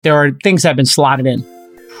there are things that have been slotted in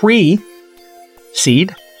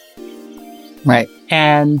pre-seed, right,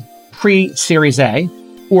 and pre-Series A,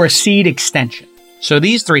 or seed extension. So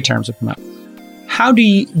these three terms have come up. How do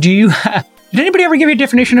you have, did anybody ever give you a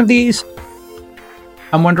definition of these?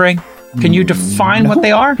 I'm wondering, can you define what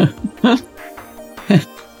they are?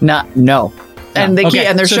 No. And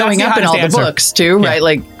they're so showing up in all the books too, right?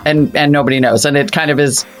 Like, and nobody knows. And it kind of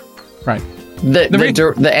is, right.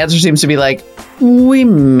 The answer seems to be like, we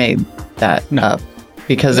made that up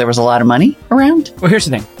because there was a lot of money around. Well, here's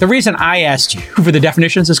the thing. The reason I asked you for the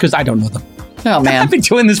definitions is because I don't know them. Oh, man. I've been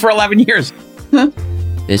doing this for 11 years.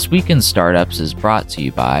 This Week in Startups is brought to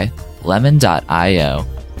you by Lemon.io.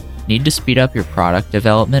 Need to speed up your product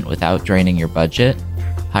development without draining your budget?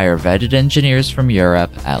 Hire vetted engineers from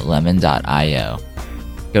Europe at Lemon.io.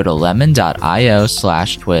 Go to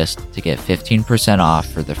lemon.io/twist to get 15% off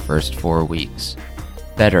for the first 4 weeks.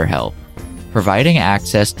 BetterHelp, providing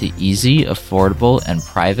access to easy, affordable, and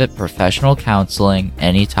private professional counseling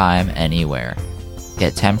anytime, anywhere.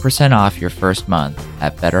 Get 10% off your first month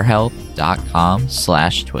at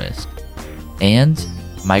betterhelp.com/twist. And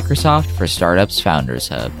Microsoft for Startups Founders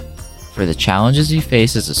Hub. For the challenges you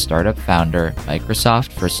face as a startup founder,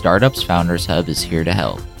 Microsoft for Startups Founders Hub is here to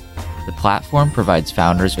help. The platform provides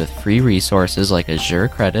founders with free resources like Azure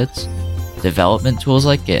credits, development tools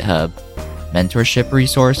like GitHub, mentorship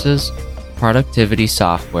resources, productivity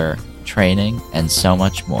software, training, and so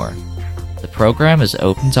much more. The program is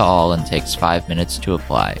open to all and takes 5 minutes to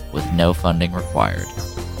apply, with no funding required.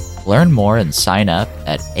 Learn more and sign up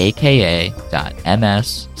at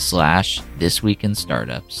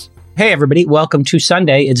aka.ms/thisweekinstartups. Hey, everybody. Welcome to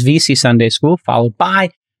Sunday. It's VC Sunday School, followed by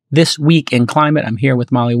This Week in Climate. I'm here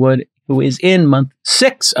with Molly Wood, who is in month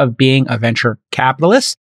 6 of being a venture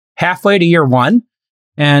capitalist, halfway to year 1.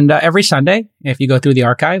 And every Sunday, if you go through the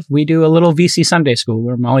archive, we do a little VC Sunday School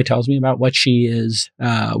where Molly tells me about what she is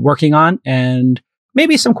working on and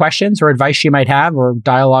maybe some questions or advice she might have or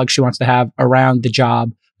dialogue she wants to have around the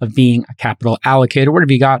job of being a capital allocator. What have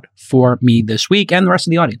you got for me this week and the rest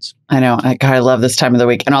of the audience? I know. I love this time of the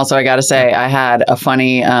week. And also, I got to say, I had a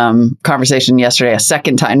funny conversation yesterday, a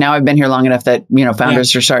second time. Now I've been here long enough that,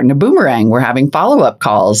 founders are starting to boomerang. We're having follow-up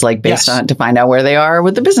calls, like based on to find out where they are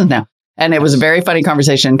with the business now. And it was a very funny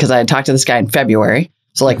conversation because I had talked to this guy in February.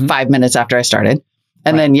 So 5 minutes after I started.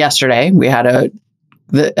 And then yesterday we had a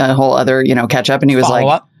whole other, catch up. And he was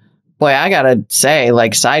follow-up. Boy, I got to say,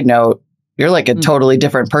 side note, you're like a totally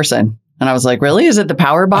different person. And I was like, really? Is it the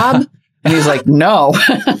power Bob? And he's like, no.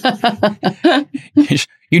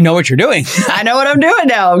 You know what you're doing. I know what I'm doing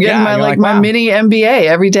now. I'm getting my mini MBA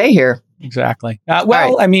every day here. Exactly.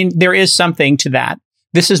 I mean, there is something to that.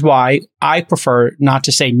 This is why I prefer not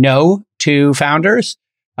to say no to founders.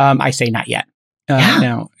 I say not yet.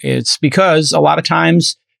 Now, it's because a lot of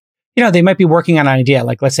times, they might be working on an idea,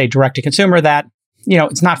 like let's say direct to consumer that,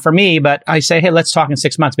 it's not for me, but I say, hey, let's talk in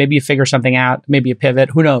 6 months. Maybe you figure something out, maybe a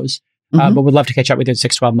pivot, who knows? But we'd love to catch up within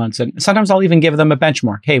 6-12 months. And sometimes I'll even give them a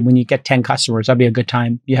benchmark. Hey, when you get 10 customers, that'd be a good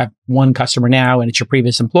time. You have one customer now and it's your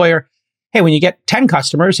previous employer. Hey, when you get 10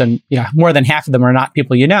 customers and more than half of them are not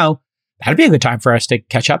people that'd be a good time for us to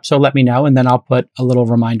catch up. So let me know. And then I'll put a little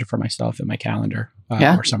reminder for myself in my calendar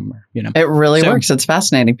or somewhere, It really works. It's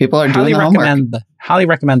fascinating. People are doing the homework. Highly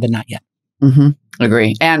recommend the not yet. Mm-hmm.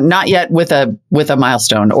 Agree. And not yet with a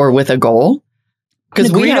milestone or with a goal. Because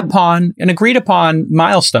an agreed upon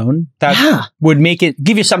milestone that would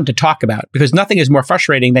give you something to talk about, because nothing is more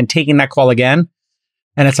frustrating than taking that call again.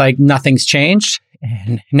 And it's like nothing's changed.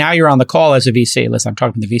 And now you're on the call as a VC. Listen, I'm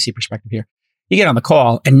talking from the VC perspective here. You get on the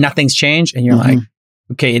call and nothing's changed. And you're like,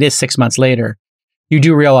 okay, it is 6 months later. You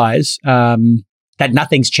do realize that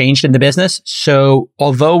nothing's changed in the business. So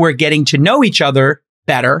although we're getting to know each other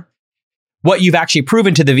better, what you've actually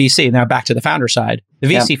proven to the VC, now back to the founder side, the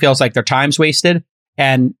VC feels like their time's wasted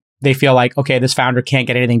and they feel like, okay, this founder can't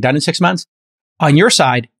get anything done in 6 months. On your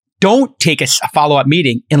side, don't take a follow-up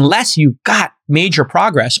meeting unless you got major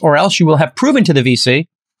progress, or else you will have proven to the VC,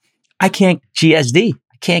 I can't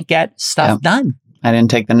get stuff done. I didn't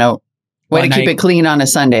take the note. Way to keep it clean on a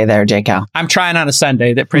Sunday there, J. Cal. I'm trying on a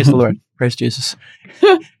Sunday. Praise the Lord. Praise Jesus.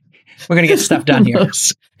 We're going to get stuff done here.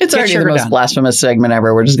 It's already the most blasphemous segment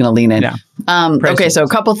ever. We're just going to lean in. Yeah. Okay, so a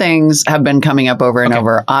couple things have been coming up over and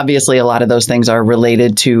over. Obviously, a lot of those things are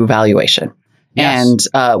related to valuation and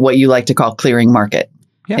what you like to call clearing market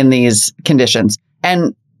in these conditions.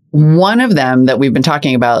 And one of them that we've been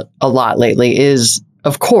talking about a lot lately is,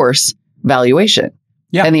 of course, valuation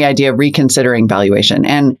and the idea of reconsidering valuation.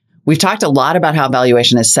 And we've talked a lot about how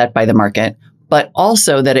valuation is set by the market, but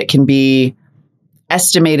also that it can be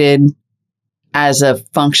estimated as a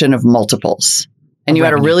function of multiples. And you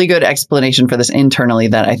had a really good explanation for this internally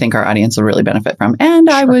that I think our audience will really benefit from. And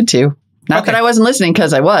I would too. Not that I wasn't listening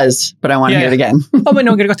because I was, but I want to hear it again. Oh, but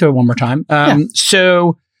no, I'm going to go through it one more time.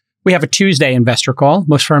 So we have a Tuesday investor call.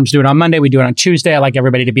 Most firms do it on Monday. We do it on Tuesday. I like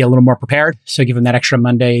everybody to be a little more prepared. So give them that extra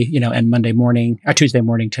Monday, and Monday morning, Tuesday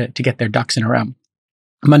morning to get their ducks in a row.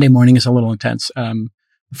 Monday morning is a little intense.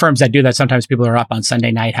 Firms that do that, sometimes people are up on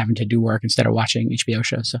Sunday night having to do work instead of watching HBO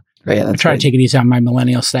shows. So I try to take it easy on my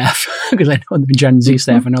millennial staff because I know the Gen Z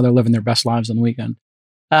staff, I know they're living their best lives on the weekend.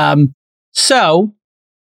 So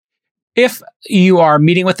if you are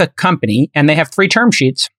meeting with a company and they have 3 term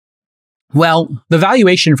sheets, well, the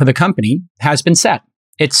valuation for the company has been set.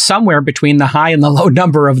 It's somewhere between the high and the low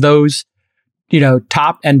number of those,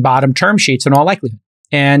 top and bottom term sheets in all likelihood.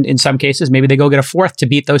 And in some cases, maybe they go get a 4th to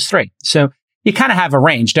beat those 3. So you kind of have a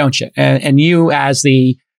range, don't you? And you as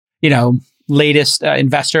the, latest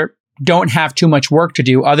investor don't have too much work to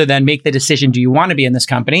do other than make the decision, do you want to be in this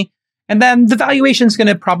company? And then the valuation is going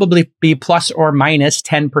to probably be plus or minus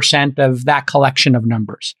 10% of that collection of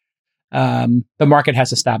numbers. The market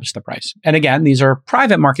has established the price. And again, these are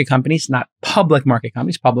private market companies, not public market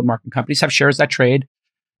companies. Public market companies have shares that trade,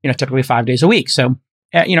 typically 5 days a week. So,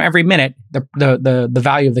 every minute, the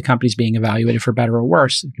value of the company is being evaluated for better or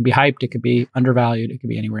worse. It can be hyped. It could be undervalued. It could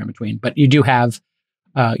be anywhere in between. But you do have,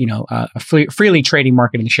 a freely trading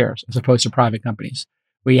marketing shares as opposed to private companies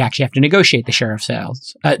where you actually have to negotiate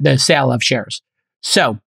the sale of shares.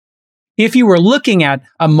 So if you were looking at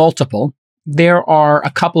a multiple, there are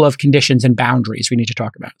a couple of conditions and boundaries we need to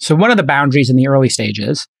talk about. So one of the boundaries in the early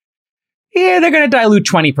stages, they're going to dilute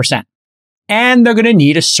 20%. And they're going to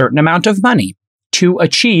need a certain amount of money to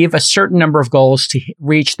achieve a certain number of goals to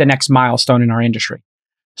reach the next milestone in our industry.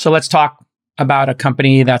 So let's talk about a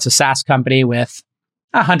company that's a SaaS company with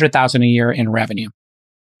 $100,000 a year in revenue.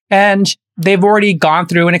 And they've already gone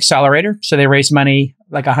through an accelerator. So they raised money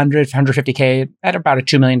like $150K at about a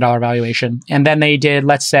 $2 million valuation. And then they did,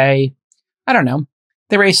 let's say,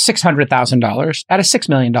 they raised $600,000 at a $6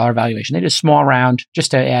 million valuation. They did a small round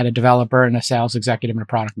just to add a developer and a sales executive and a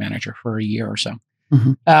product manager for a year or so.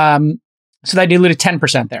 Mm-hmm. So they diluted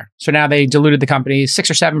 10% there. So now they diluted the company 6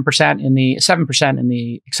 or 7% in the 7% in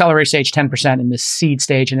the accelerator stage, 10% in the seed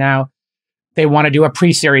stage. And now they want to do a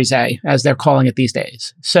pre-series A, as they're calling it these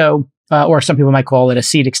days. So, or some people might call it a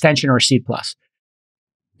seed extension or a seed plus.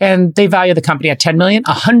 And they value the company at 10 million,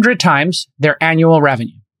 100 times their annual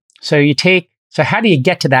revenue. So how do you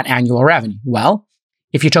get to that annual revenue? Well,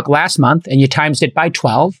 if you took last month and you times it by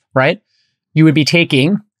 12, right, you would be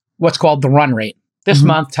taking what's called the run rate. This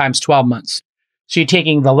month times 12 months. So you're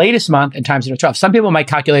taking the latest month and times it by 12. Some people might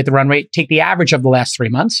calculate the run rate, take the average of the last 3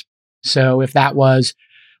 months. So if that was,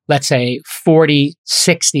 let's say 40,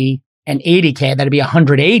 60, and 80K, that'd be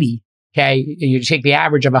 180K. You take the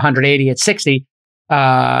average of 180 at 60,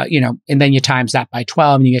 and then you times that by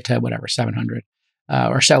 12 and you get to whatever, 700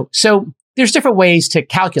 or so. So there's different ways to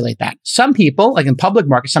calculate that. Some people, like in public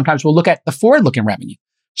markets, sometimes will look at the forward-looking revenue.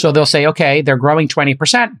 So they'll say, okay, they're growing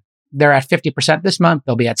 20%. They're at 50% this month.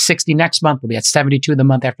 They'll be at 60 next month. They'll be at 72 the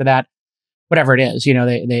month after that. Whatever it is,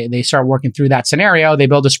 they start working through that scenario. They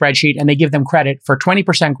build a spreadsheet and they give them credit for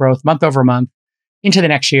 20% growth month over month into the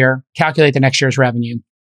next year, calculate the next year's revenue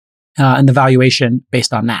and the valuation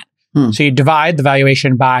based on that. So you divide the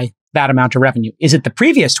valuation by that amount of revenue. Is it the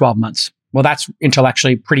previous 12 months? Well, that's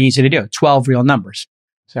intellectually pretty easy to do. 12 real numbers.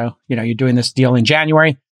 So, you're doing this deal in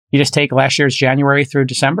January. You just take last year's January through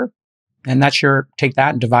December, and take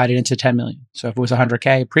that and divide it into 10 million. So if it was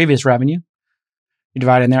 100K previous revenue, you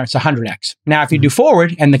divide it in there, it's 100X. Now, if you do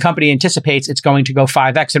forward and the company anticipates it's going to go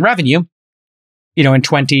 5X in revenue, in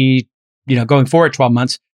 20, going forward 12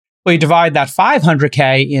 months, well, you divide that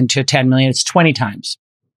 500K into 10 million, it's 20 times.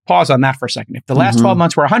 Pause on that for a second. If the last 12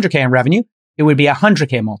 months were 100K in revenue, it would be a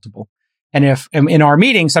 100K multiple. And if in our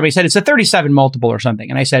meeting, somebody said it's a 37 multiple or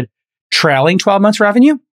something. And I said, trailing 12 months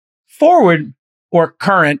revenue, forward or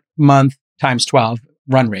current month times 12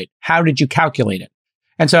 run rate. How did you calculate it?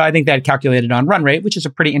 And so I think that calculated on run rate, which is a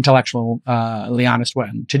pretty intellectually honest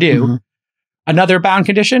one to do. Another bound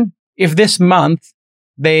condition, if this month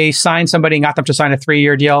they signed somebody and got them to sign a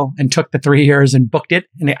 3-year deal and took the 3 years and booked it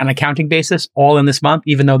on an accounting basis all in this month,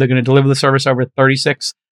 even though they're going to deliver the service over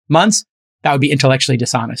 36 months, that would be intellectually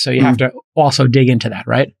dishonest. So you have to also dig into that,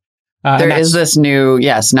 right? There is this new,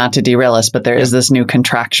 not to derail us, but there is this new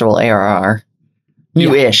contractual ARR.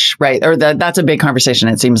 New-ish, right? Or that's a big conversation,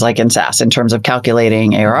 it seems like, in SaaS in terms of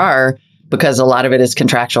calculating ARR, because a lot of it is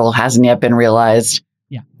contractual, hasn't yet been realized.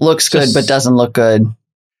 Looks good, but doesn't look good.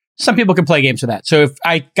 Some people can play games with that. So if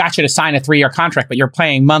I got you to sign a 3-year contract, but you're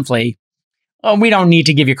paying monthly, oh, we don't need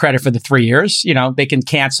to give you credit for the 3 years. You know, they can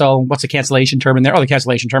cancel. What's the cancellation term in there? Oh, the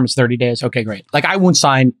cancellation term is 30 days. Okay, great. Like I won't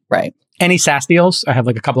sign any SaaS deals. I have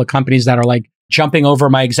like a couple of companies that are like jumping over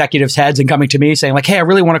my executives' heads and coming to me saying like, hey, I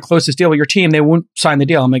really want to close this deal with your team. They won't sign the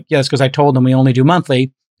deal. I'm like, yes, because I told them we only do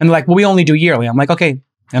monthly. And they're like, well, we only do yearly. I'm like, okay.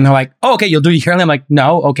 And they're like, oh, okay, you'll do yearly. I'm like,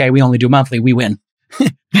 no, okay, we only do monthly. We win.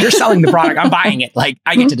 You're selling the product. I'm buying it. Like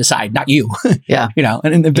I get to decide, not you. Yeah. You know,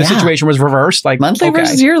 and if the situation was reversed, like monthly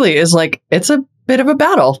versus yearly is like, it's a bit of a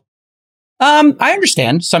battle. I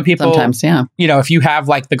understand. Some people, sometimes, yeah. You know, if you have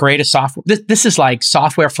like the greatest software, this is like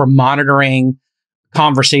software for monitoring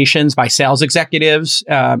conversations by sales executives.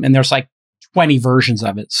 And there's like 20 versions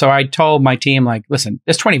of it. So I told my team, like, listen,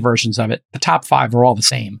 there's 20 versions of it. The top 5 are all the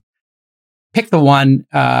same. Pick the one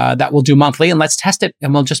that we'll do monthly and let's test it.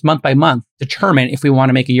 And we'll just month by month determine if we want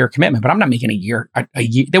to make a year commitment. But I'm not making a year.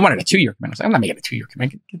 They wanted a 2-year commitment. I was like, I'm not making a 2-year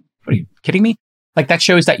commitment. What are you kidding me? Like that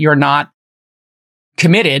shows that you're not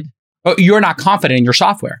committed. Or you're not confident in your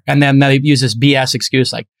software. And then they use this BS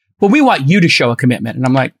excuse like, well, we want you to show a commitment. And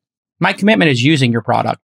I'm like, my commitment is using your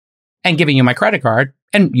product and giving you my credit card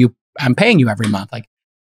and I'm paying you every month. Like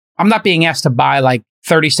I'm not being asked to buy like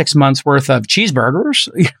 36 months worth of cheeseburgers.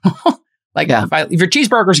 You know? Like if your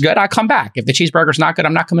cheeseburger's good, I come back. If the cheeseburger's not good,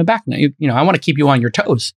 I'm not coming back. You know, I want to keep you on your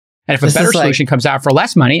toes. And if a better solution comes out for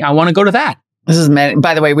less money, I want to go to that. This is,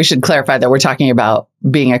 by the way, we should clarify that we're talking about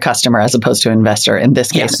being a customer as opposed to an investor in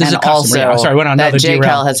this case. Yes, this and is a also yeah, sorry, went on that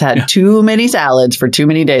JCal has had too many salads for too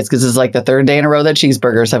many days because it's like the 3rd day in a row that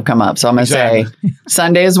cheeseburgers have come up. So I'm going to say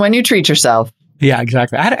Sunday is when you treat yourself. Yeah,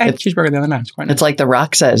 exactly. I had a cheeseburger the other night. It's quite nice. It's like The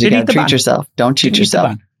Rock says, you got to treat yourself. Don't cheat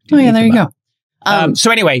yourself. Oh yeah, there you go.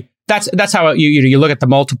 So anyway, that's how you look at the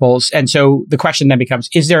multiples. And so the question then becomes,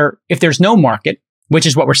 if there's no market, which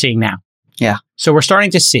is what we're seeing now. Yeah. So we're starting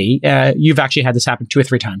to see, you've actually had this happen 2 or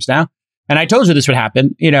 3 times now. And I told you this would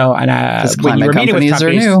happen, you know, and when you were meeting with companies,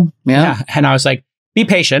 are new. Yeah. And I was like, be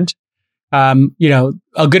patient. You know,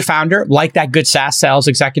 a good founder, like that good SaaS sales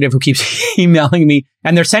executive who keeps emailing me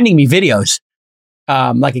and they're sending me videos,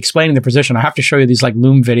 like explaining the position. I have to show you these like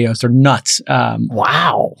Loom videos. They're nuts.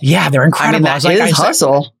 Wow. Yeah, they're incredible. I mean, that is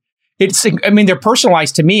hustle. They're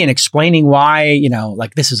personalized to me and explaining why, you know,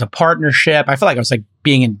 like this is a partnership. I feel like I was like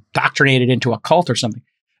being indoctrinated into a cult or something.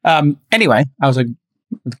 Anyway, I was like,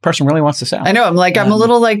 the person really wants to sell. I know. I'm like, I'm a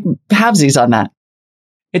little like halvesies on that.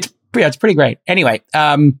 It's pretty great. Anyway,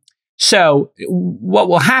 so what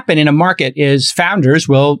will happen in a market is founders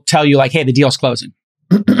will tell you like, hey, the deal's closing.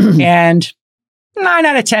 And 9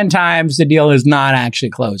 out of 10 times the deal is not actually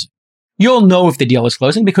closing. You'll know if the deal is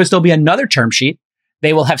closing because there'll be another term sheet.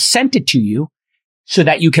 They will have sent it to you so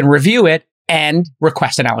that you can review it and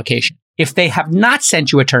request an allocation. If they have not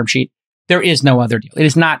sent you a term sheet, there is no other deal. It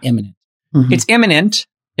is not imminent. Mm-hmm. It's imminent,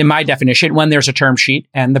 in my definition, when there's a term sheet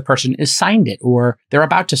and the person has signed it or they're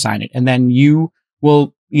about to sign it. And then you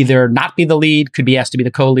will either not be the lead, could be asked to be the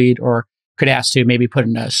co-lead, or could ask to maybe put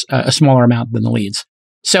in a smaller amount than the leads.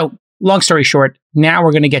 So long story short, now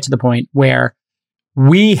we're going to get to the point where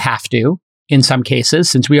we have to, in some cases,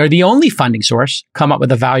 since we are the only funding source, come up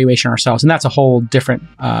with a valuation ourselves. And that's a whole different,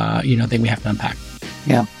 thing we have to unpack.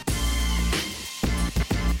 Yeah.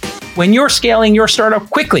 When you're scaling your startup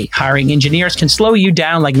quickly, hiring engineers can slow you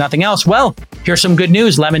down like nothing else. Well, here's some good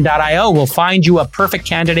news. Lemon.io will find you a perfect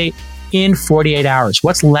candidate in 48 hours.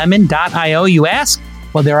 What's Lemon.io, you ask?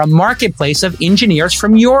 Well, they're a marketplace of engineers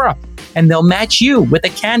from Europe, and they'll match you with a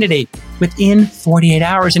candidate within 48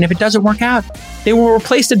 hours. And if it doesn't work out, they will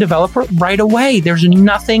replace the developer right away. There's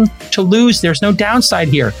nothing to lose. There's no downside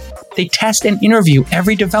here. They test and interview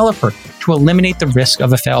every developer to eliminate the risk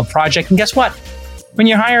of a failed project. And guess what? When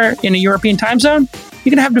you hire in a European time zone,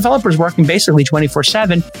 you're going to have developers working basically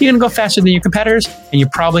 24/7. You're going to go faster than your competitors, and you're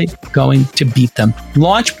probably going to beat them.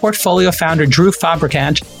 Launch portfolio founder Drew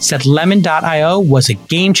Fabricant said Lemon.io was a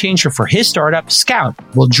game changer for his startup, Scout.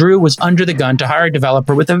 Well, Drew was under the gun to hire a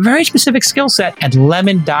developer with a very specific skill set, and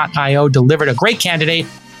Lemon.io delivered a great candidate,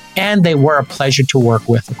 and they were a pleasure to work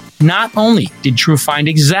with. Not only did Drew find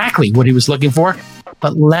exactly what he was looking for,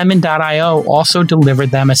 but Lemon.io also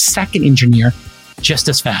delivered them a second engineer just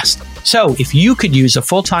as fast. So if you could use a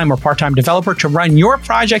full-time or part-time developer to run your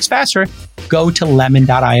projects faster, go to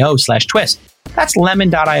lemon.io/twist. That's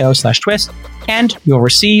lemon.io/twist, and you'll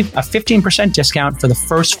receive a 15% discount for the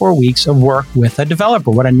first 4 weeks of work with a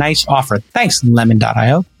developer. What a nice offer. Thanks,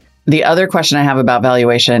 lemon.io. The other question I have about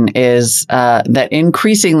valuation is that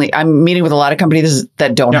increasingly, I'm meeting with a lot of companies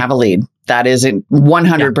that don't have a lead. That is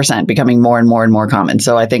 100% becoming more and more and more common.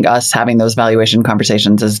 So I think us having those valuation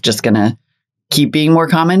conversations is just going to keep being more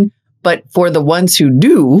common. But for the ones who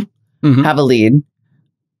do have a lead,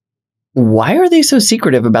 why are they so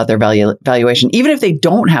secretive about their valuation? Even if they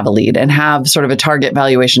don't have a lead and have sort of a target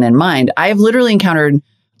valuation in mind, I have literally encountered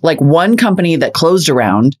like one company that closed a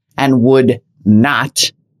round and would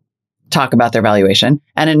not talk about their valuation,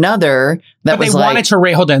 and another that but they wanted to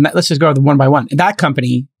raise. Hold on, let's just go one by one. That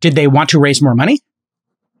company, did they want to raise more money?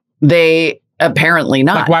 They apparently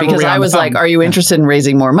not, because I was like, "Are you interested in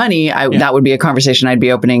raising more money?" That would be a conversation I'd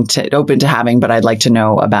be open to having, but I'd like to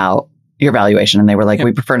know about your valuation. And they were like,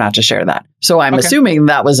 "We prefer not to share that." So I'm assuming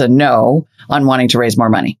that was a no on wanting to raise more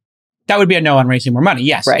money. That would be a no on raising more money.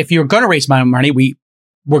 Yes, if you're going to raise more money,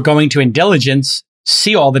 we're going to in diligence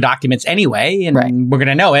see all the documents anyway, and we're going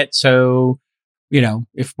to know it. So,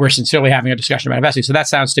 if we're sincerely having a discussion about investing. So that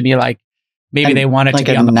sounds to me like maybe they wanted to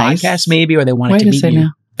be on the podcast, maybe, or they wanted to meet you.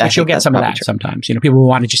 But you'll get some of that sometimes. People will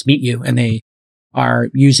want to just meet you, and they are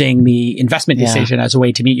using the investment decision as a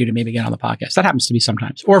way to meet you to maybe get on the podcast. That happens to me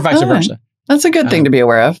sometimes, or vice versa. That's a good thing to be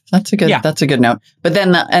aware of. That's a good note. But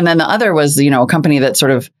then, then the other was, a company that's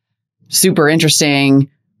sort of super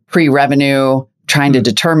interesting, pre-revenue, trying to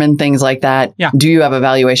determine things like that. Yeah. Do you have a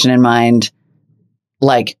valuation in mind?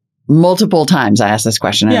 Like multiple times I asked this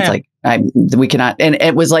question, and it's like, we cannot, and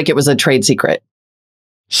it was like, it was a trade secret.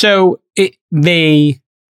 So this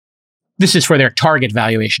is for their target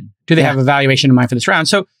valuation. Do they have a valuation in mind for this round?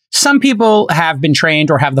 So some people have been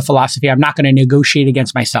trained or have the philosophy, I'm not going to negotiate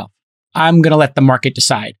against myself. I'm going to let the market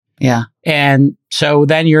decide. Yeah. And so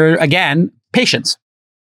then you're, again, patience.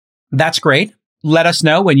 That's great. Let us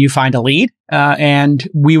know when you find a lead, and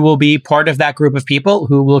we will be part of that group of people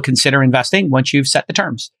who will consider investing once you've set the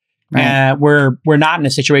terms. Right. We're not in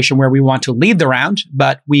a situation where we want to lead the round,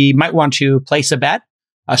 but we might want to place a bet,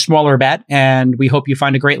 a smaller bet, and we hope you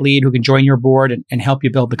find a great lead who can join your board and help you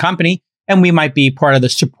build the company. And we might be part of the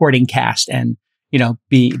supporting cast and,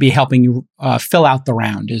 be helping you fill out the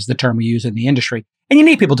round is the term we use in the industry. And you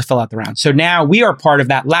need people to fill out the round. So now we are part of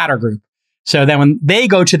that latter group. So then when they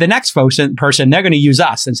go to the next person, they're going to use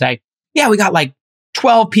us and say, yeah, we got like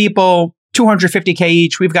 12 people, $250K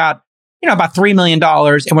each. We've got, about $3 million,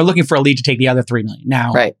 and we're looking for a lead to take the other $3 million.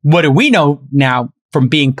 Now, what do we know now from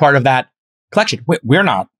being part of that collection? We're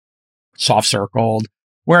not soft circled.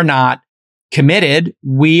 We're not committed.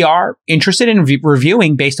 We are interested in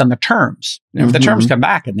reviewing based on the terms. And if the terms come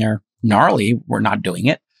back and they're gnarly, we're not doing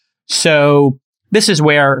it. So this is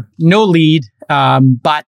where no lead,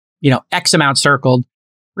 but X amount circled.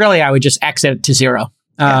 Really, I would just exit it to zero.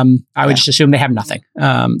 I would just assume they have nothing.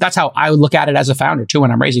 That's how I would look at it as a founder too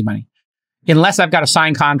when I'm raising money. Unless I've got a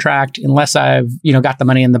signed contract, unless I've got the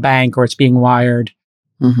money in the bank or it's being wired,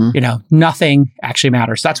 nothing actually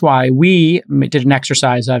matters. That's why we did an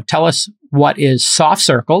exercise of tell us what is soft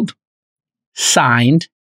circled, signed,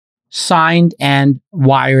 and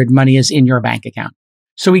wired money is in your bank account.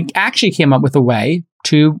 So we actually came up with a way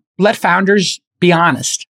to let founders be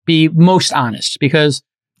honest. Be most honest, because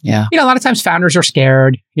a lot of times founders are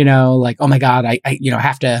scared, like, oh my God, I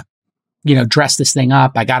have to, dress this thing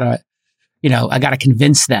up. I gotta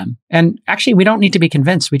convince them. And actually we don't need to be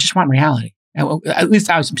convinced. We just want reality. At least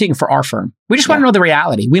I was speaking for our firm. We just want to know the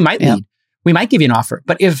reality. We might lead. We might give you an offer,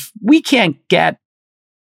 but if we can't get,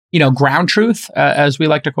 ground truth, as we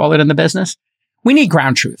like to call it in the business, we need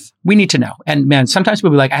ground truth. We need to know. And man, sometimes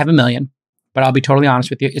we'll be like, I have $1 million, but I'll be totally honest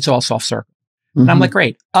with you. It's all soft circle. And I'm like,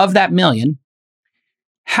 great. Of that $1 million,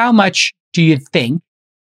 how much do you think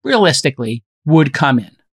realistically would come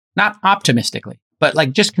in? Not optimistically, but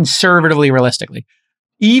like just conservatively, realistically.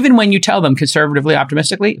 Even when you tell them conservatively,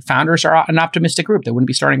 optimistically, founders are an optimistic group. They wouldn't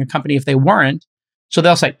be starting a company if they weren't. So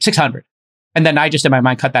they'll say 600. And then I just in my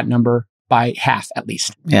mind cut that number by half at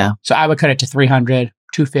least. Yeah. So I would cut it to 300,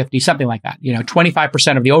 250, something like that.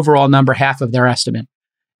 25% of the overall number, half of their estimate.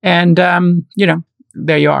 And,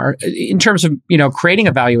 there you are. In terms of, creating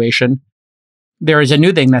a valuation, there is a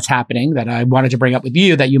new thing that's happening that I wanted to bring up with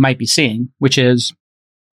you that you might be seeing, which is,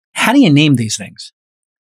 how do you name these things?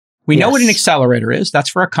 We know what an accelerator is. That's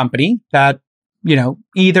for a company that,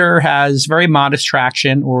 either has very modest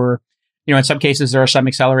traction or, in some cases, there are some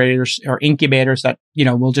accelerators or incubators that,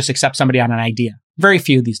 will just accept somebody on an idea. Very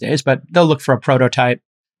few these days, but they'll look for a prototype,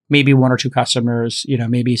 maybe 1 or 2 customers,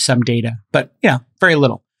 maybe some data, but, very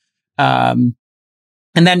little.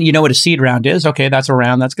 And then what a seed round is. Okay, that's a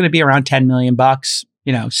round that's going to be around $10 million,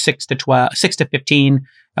 6 to 15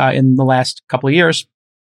 in the last couple of years.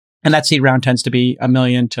 And that seed round tends to be $1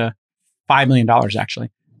 million to $5 million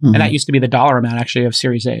actually. And that used to be the dollar amount actually of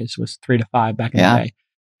Series A's was 3 to 5 back in the day.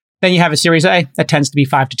 Then you have a Series A that tends to be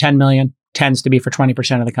 5 to 10 million, tends to be for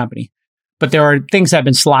 20% of the company. But there are things that have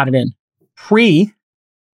been slotted in pre-seed,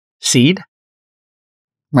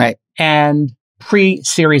 right, and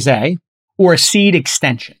pre-Series A, or a seed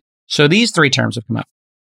extension. So these three terms have come up.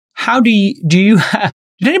 How do you did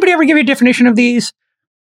anybody ever give you a definition of these?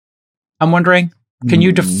 I'm wondering, can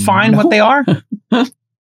you define what they are?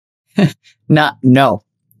 No.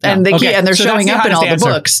 And and they're showing up in all the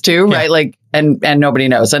books too, right? Like, and nobody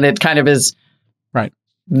knows. And it kind of is, right.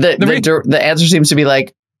 The answer seems to be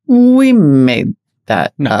like, we made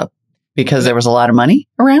that up because there was a lot of money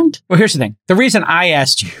around. Well, here's the thing. The reason I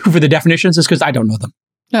asked you for the definitions is because I don't know them.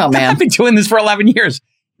 Oh, man. I've been doing this for 11 years.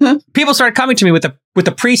 People started coming to me with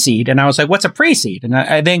a pre-seed, and I was like, what's a pre-seed? And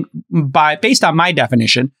I think based on my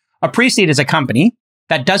definition, a pre-seed is a company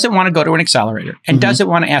that doesn't want to go to an accelerator and doesn't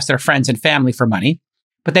want to ask their friends and family for money,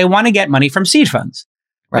 but they want to get money from seed funds.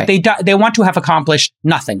 Right. But they want to have accomplished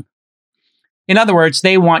nothing. In other words,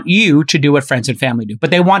 they want you to do what friends and family do, but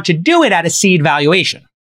they want to do it at a seed valuation.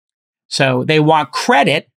 So they want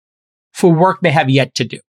credit for work they have yet to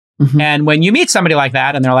do. And when you meet somebody like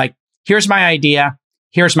that and they're like, here's my idea,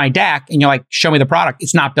 here's my deck, and you're like, show me the product,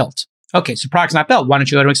 it's not built. Okay, so product's not built. Why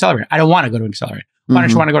don't you go to Accelerator? I don't want to go to Accelerator. Why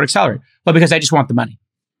don't you want to go to Accelerator? Well, because I just want the money.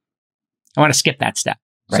 I want to skip that step.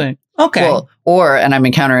 Right. So, okay. Well, and I'm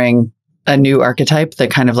encountering a new archetype,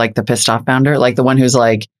 that kind of like the pissed off founder, like the one who's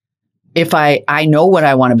like, if I know what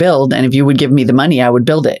I want to build, and if you would give me the money, I would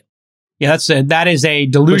build it. Yeah, that is a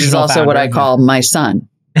delusional. Which is also what I call my son.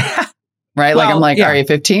 Right? Well, like, I'm like, are you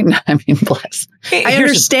 15? I mean, bless. I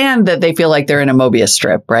understand that they feel like they're in a Mobius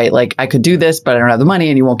strip, right? Like, I could do this, but I don't have the money,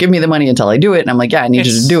 and you won't give me the money until I do it. And I'm like, yeah, I need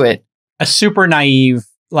you to do it. A super naive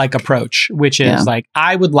like approach, which is like,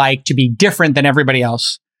 I would like to be different than everybody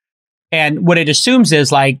else. And what it assumes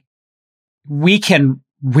is like, we can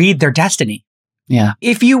read their destiny. Yeah.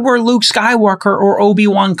 If you were Luke Skywalker or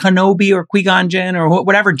Obi-Wan Kenobi or Qui-Gon Jinn or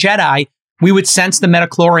whatever Jedi, we would sense the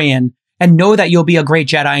midichlorian and know that you'll be a great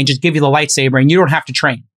Jedi and just give you the lightsaber and you don't have to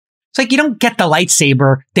train. It's like, you don't get the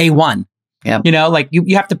lightsaber day one. Yeah. You know, like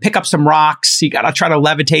you have to pick up some rocks. You got to try to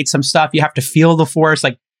levitate some stuff. You have to feel the force.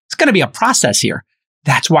 Like, it's going to be a process here.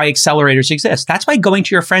 That's why accelerators exist. That's why going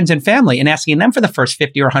to your friends and family and asking them for the first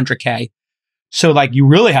 50 or 100K. So like, you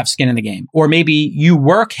really have skin in the game. Or maybe you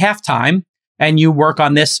work half time and you work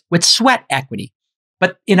on this with sweat equity.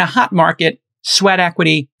 But in a hot market, sweat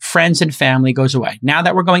equity, friends and family goes away. Now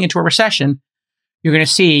that we're going into a recession, you're going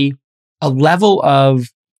to see a level of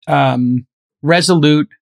resolute,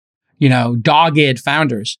 dogged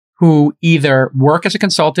founders who either work as a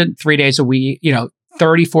consultant 3 days a week,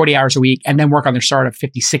 30, 40 hours a week, and then work on their startup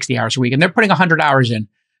 50, 60 hours a week. And they're putting 100 hours in.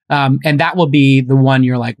 And that will be the one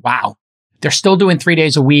you're like, wow, they're still doing 3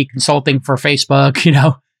 days a week consulting for Facebook,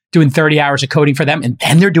 doing 30 hours of coding for them. And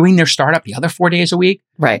then they're doing their startup the other 4 days a week.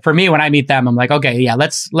 Right. For me, when I meet them, I'm like, okay, yeah,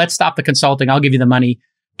 let's stop the consulting. I'll give you the money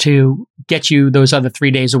to get you those other 3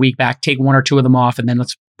 days a week back, take 1 or 2 of them off. And then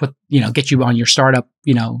let's get you on your startup,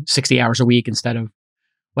 60 hours a week instead of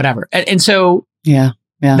whatever. And so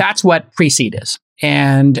that's what pre-seed is.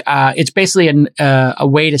 And it's basically a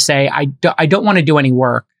way to say, I don't want to do any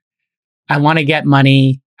work. I want to get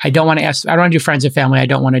money. I don't want to do friends and family. I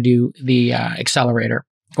don't want to do the accelerator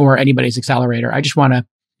or anybody's accelerator. I just want to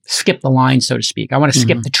skip the line, so to speak. I want to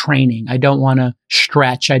skip the training. I don't want to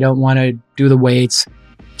stretch. I don't want to do the weights.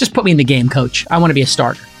 Just put me in the game, coach. I want to be a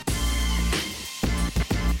starter.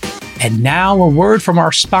 And now a word from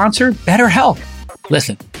our sponsor, BetterHelp.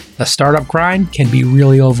 Listen, the startup grind can be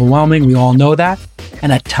really overwhelming. We all know that.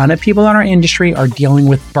 And a ton of people in our industry are dealing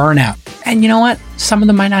with burnout. And you know what? Some of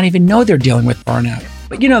them might not even know they're dealing with burnout.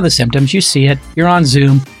 But you know the symptoms. You see it. You're on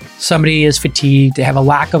Zoom. Somebody is fatigued. They have a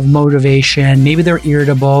lack of motivation. Maybe they're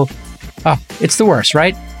irritable. Oh, it's the worst,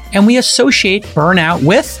 right? And we associate burnout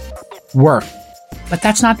with work. But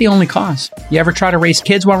that's not the only cause. You ever try to raise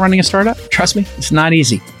kids while running a startup? Trust me, it's not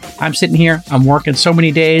easy. I'm sitting here, I'm working so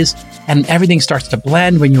many days, and everything starts to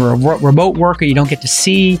blend. When you're a remote worker, you don't get to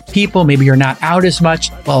see people. Maybe you're not out as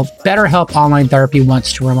much. Well, BetterHelp Online Therapy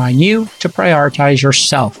wants to remind you to prioritize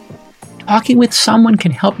yourself. Talking with someone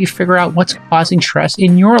can help you figure out what's causing stress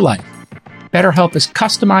in your life. BetterHelp is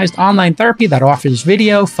customized online therapy that offers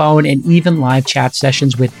video, phone, and even live chat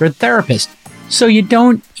sessions with your therapist. So you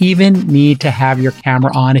don't even need to have your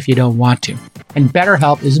camera on if you don't want to. And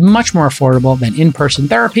BetterHelp is much more affordable than in-person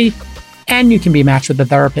therapy, and you can be matched with a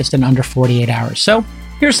therapist in under 48 hours. So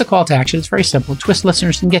here's the call to action. It's very simple. Twist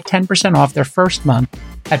listeners can get 10% off their first month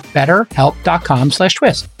at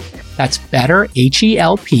betterhelp.com/twist. That's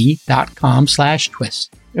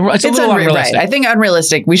betterhelp.com/twist. It's a little unrealistic. Right. I think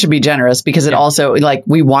unrealistic. We should be generous because it also,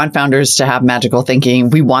 we want founders to have magical thinking.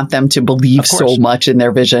 We want them to believe so much in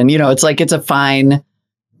their vision. It's like, it's a fine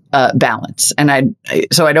balance. And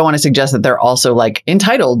so I don't want to suggest that they're also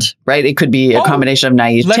entitled, right? It could be a combination of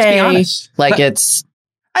naivete. Let's be honest.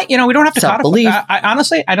 We don't have to coddle.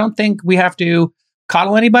 Honestly, I don't think we have to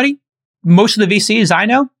coddle anybody. Most of the VCs I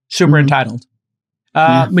know, super entitled.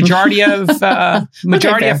 Majority of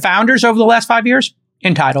founders over the last 5 years,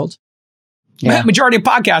 entitled. Yeah. Majority of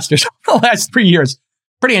podcasters over the last 3 years,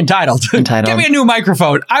 pretty entitled. Give me a new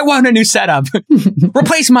microphone. I want a new setup.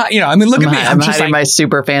 Replace my, look at me. I'm just hiding my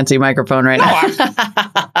super fancy microphone right now.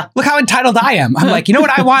 Look how entitled I am. I'm like, you know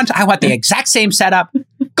what I want? I want the exact same setup.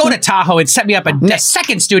 Go to Tahoe and set me up a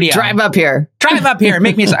second studio. Drive up here and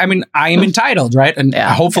make me. I am entitled, right? And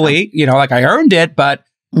hopefully, I earned it, but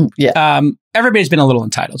everybody's been a little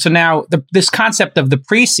entitled. So now this concept of the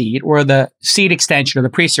pre-seed or the seed extension or the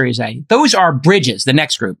pre-series A, those are bridges, the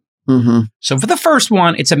next group. Mm-hmm. So for the first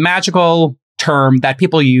one, it's a magical term that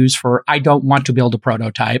people use for, I don't want to build a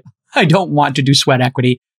prototype. I don't want to do sweat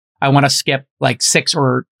equity. I want to skip like 6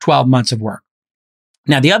 or 12 months of work.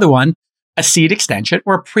 Now, the other one, a seed extension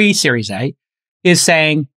or pre-series A, is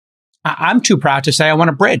saying, I'm too proud to say I want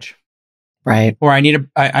a bridge. Right. Or I need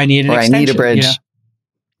an extension. I need a bridge.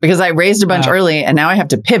 Because I raised a bunch early and now I have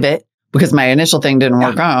to pivot because my initial thing didn't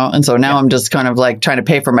work out. And so now I'm just kind of like trying to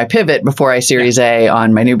pay for my pivot before I series A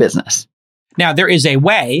on my new business. Now, there is a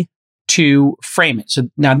way to frame it. So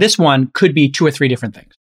now this one could be 2 or 3 different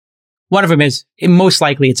things. One of them is, most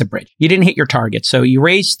likely it's a bridge. You didn't hit your target. So you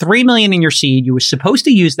raised $3 million in your seed. You were supposed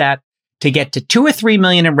to use that to get to 2 or 3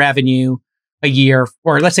 million in revenue a year,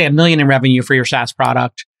 or let's say $1 million in revenue for your SaaS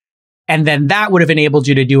product. And then that would have enabled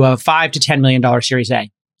you to do a $5 to $10 million Series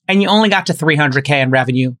A. And you only got to $300K in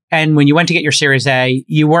revenue. And when you went to get your Series A,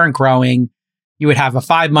 you weren't growing. You would have a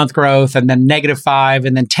 5-month growth and then -5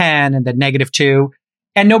 and then 10 and then -2.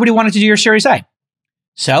 And nobody wanted to do your Series A.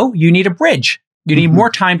 So you need a bridge. You need more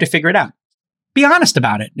time to figure it out. Be honest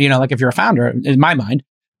about it. Like if you're a founder, in my mind,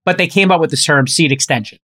 but they came up with this term seed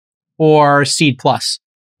extension or seed plus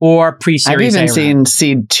or pre-series A. I've even seen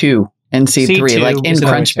seed 2 and seed 3, like in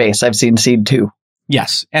Crunchbase, I've seen seed 2.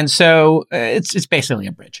 Yes. And so it's basically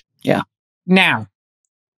a bridge. Yeah. Now,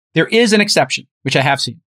 there is an exception, which I have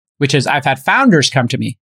seen, which is I've had founders come to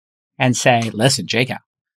me and say, listen, Jacob,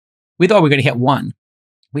 we thought we were going to hit 1.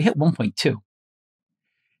 We hit 1.2.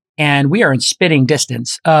 And we are in spitting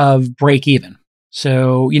distance of break even.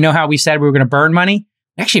 So you know how we said we were going to burn money?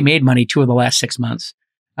 We actually made money 2 of the last 6 months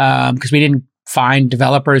because we didn't find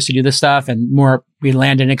developers to do this stuff and more. We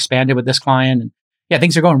landed and expanded with this client. And yeah,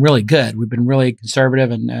 things are going really good. We've been really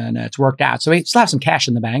conservative and it's worked out. So we still have some cash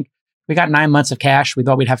in the bank. We got 9 months of cash. We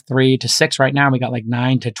thought we'd have 3 to 6 right now. We got like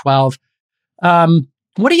 9 to 12.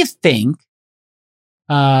 What do you think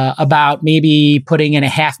about maybe putting in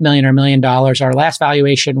 $500,000 or $1 million? Our last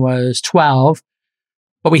valuation was 12,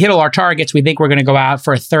 but we hit all our targets. We think we're going to go out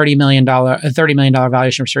for a $30 million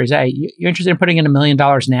valuation for Series A. You're interested in putting in $1 million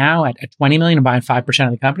now at $20 million and buying 5%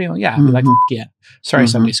 of the company? Well, yeah, I'd be like, yeah. Sorry,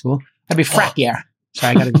 Sunday school. That'd be frack, yeah.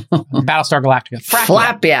 Sorry, I got to Battlestar Galactica. Frack,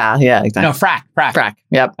 flap, yeah, exactly. No, frack.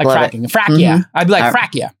 Yep, like fracking. Frack, yeah. I'd be like,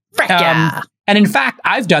 frack, yeah. Frack, yeah. And in fact,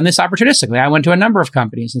 I've done this opportunistically. I went to a number of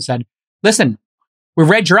companies and said, listen, we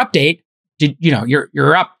read your update.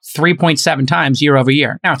 You're up 3.7 times year over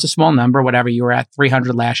year. Now it's a small number, whatever. You were at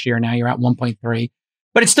 300 last year. Now you're at 1.3,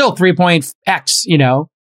 but it's still 3.x,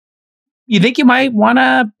 You think you might want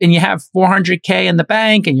to, and you have 400K in the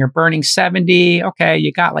bank and you're burning 70. Okay.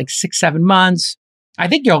 You got like 6-7 months. I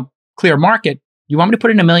think you'll clear market. You want me to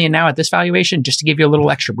put in $1 million now at this valuation just to give you a little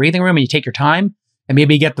extra breathing room and you take your time and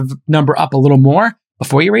maybe get the number up a little more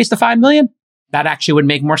before you raise the 5 million? That actually would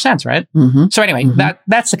make more sense, right? Mm-hmm. So anyway,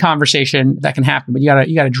 that's the conversation that can happen, but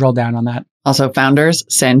you gotta drill down on that. Also, founders,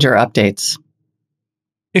 send your updates.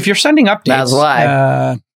 If you're sending updates, that's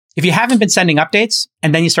why. If you haven't been sending updates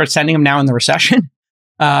and then you start sending them now in the recession,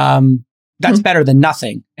 that's better than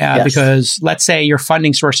nothing. Yes. Because let's say your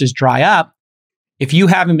funding sources dry up. If you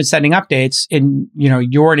haven't been sending updates and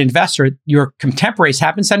you're an investor, your contemporaries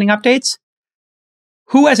have been sending updates.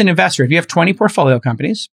 Who as an investor, if you have 20 portfolio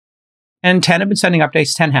companies and 10 have been sending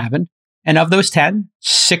updates, 10 haven't, and of those 10,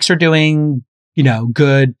 6 are doing,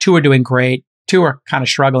 good, 2 are doing great, 2 are kind of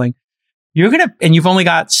struggling. And you've only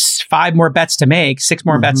got 5 more bets to make, 6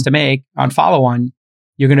 more bets to make on follow-on.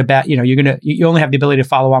 You're going to bet, you only have the ability to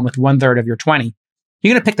follow on with 1/3 of your 20.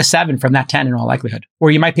 You're going to pick the 7 from that 10 in all likelihood. Or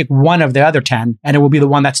you might pick one of the other 10 and it will be the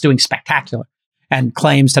one that's doing spectacular and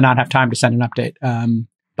claims to not have time to send an update.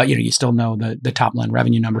 But you still know the top line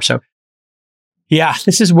revenue number. So yeah,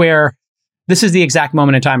 this is the exact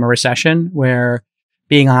moment in time of recession where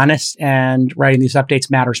being honest and writing these updates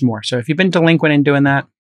matters more. So if you've been delinquent in doing that,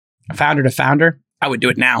 founder to founder, I would do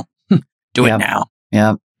it now. Do it now.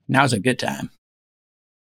 Yeah. Now's a good time.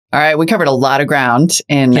 All right, we covered a lot of ground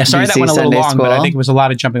in sorry DC that went a little Sunday long, School. but I think it was a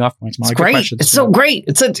lot of jumping off points. It's great. It's so great.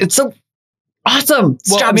 It's so awesome.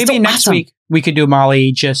 Well, maybe next week we could do,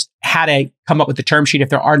 Molly, just how to come up with the term sheet if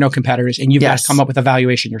there are no competitors, and you've got to come up with a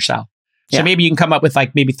valuation yourself. So maybe you can come up with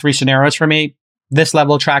like maybe 3 scenarios for me. This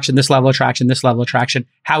level of traction, this level of traction, this level of traction.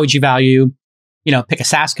 How would you value, pick a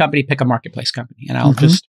SaaS company, pick a marketplace company. And I'll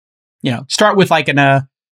just, start with like what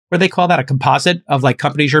do they call that? A composite of like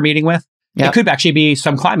companies you're meeting with. Yep. It could actually be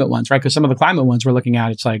some climate ones, right? Because some of the climate ones we're looking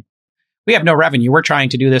at, it's like, we have no revenue. We're trying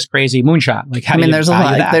to do this crazy moonshot. Like, how do you there's a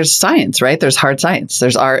lot. There's science, right? There's hard science.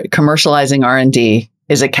 There's commercializing R&D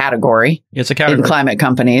is a category. It's a category in climate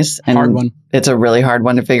companies. And hard one. It's a really hard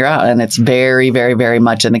one to figure out. And it's very, very, very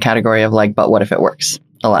much in the category of like, but what if it works?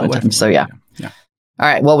 A lot of times. So yeah. All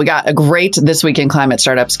right. Well, we got a great This Week in Climate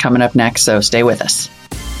Startups coming up next. So stay with us.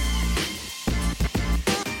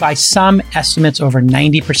 By some estimates, over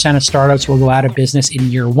 90% of startups will go out of business in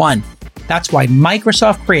year 1. That's why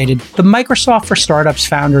Microsoft created the Microsoft for Startups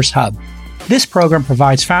Founders Hub. This program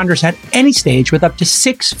provides founders at any stage with up to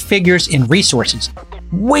 6 figures in resources.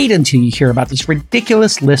 Wait until you hear about this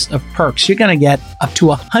ridiculous list of perks. You're going to get up to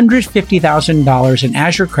 $150,000 in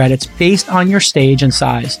Azure credits based on your stage and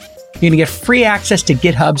size. You're going to get free access to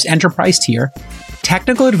GitHub's enterprise tier,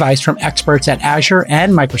 technical advice from experts at Azure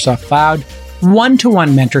and Microsoft Cloud, one-to-one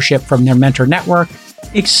mentorship from their mentor network,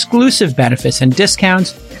 exclusive benefits and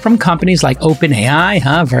discounts from companies like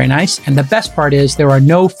OpenAI, very nice. And the best part is there are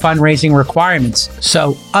no fundraising requirements.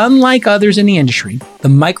 So unlike others in the industry, the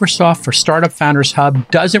Microsoft for Startup Founders Hub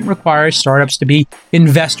doesn't require startups to be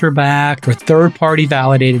investor-backed or third-party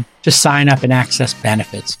validated to sign up and access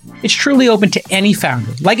benefits. It's truly open to any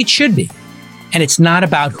founder, like it should be. And it's not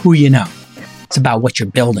about who you know. It's about what you're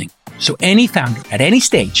building. So any founder at any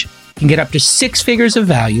stage can get up to 6 figures of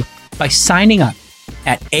value by signing up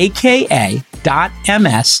at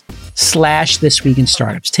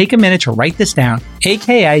aka.ms/thisweekinstartups. Take a minute to write this down.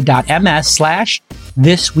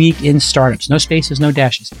 aka.ms/thisweekinstartups. No spaces, no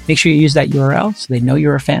dashes. Make sure you use that URL so they know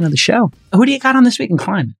you're a fan of the show. Who do you got on This Week in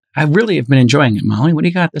Climate? I really have been enjoying it, Molly. What do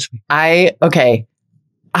you got this week? I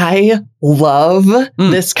love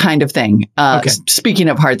this kind of thing. Speaking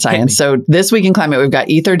of hard science, so This Week in Climate, we've got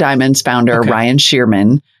Ether Diamonds founder Ryan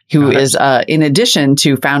Shearman, who is, in addition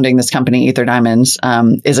to founding this company, Ether Diamonds,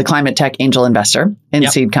 is a climate tech angel investor in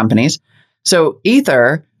seed companies. So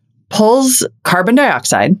Ether pulls carbon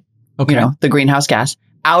dioxide, the greenhouse gas,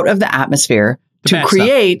 out of the atmosphere to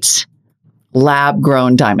create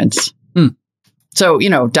lab-grown diamonds. So,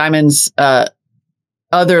 diamonds,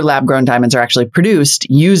 other lab-grown diamonds are actually produced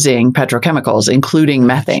using petrochemicals, including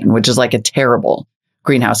methane, which is like a terrible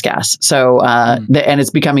greenhouse gas. So, and it's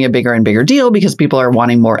becoming a bigger and bigger deal because people are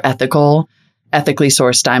wanting more ethically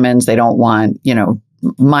sourced diamonds. They don't want,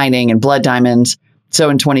 mining and blood diamonds. So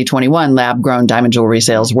in 2021, lab-grown diamond jewelry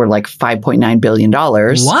sales were like $5.9 billion.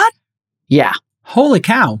 What? Yeah. Holy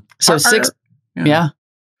cow. So yeah.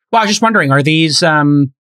 Well, I was just wondering, are these,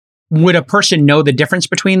 would a person know the difference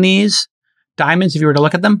between these diamonds if you were to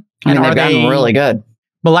look at them? I mean, they've gotten really good.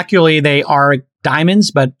 Molecularly, they are diamonds,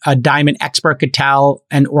 but a diamond expert could tell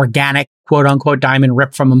an organic, quote unquote, diamond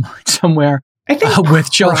ripped from a mine somewhere. I think with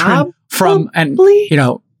children from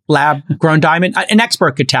lab grown diamond. An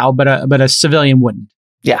expert could tell, but a civilian wouldn't.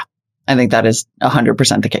 Yeah, I think that is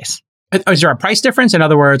 100% the case. Is there a price difference? In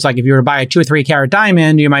other words, like if you were to buy a 2 or 3 carat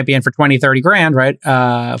diamond, you might be in for 20, 30 grand, right?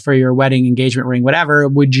 For your wedding, engagement ring, whatever.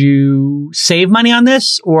 Would you save money on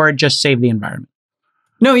this or just save the environment?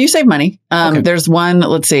 No, you save money. There's one,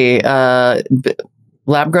 let's see,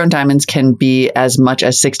 lab-grown diamonds can be as much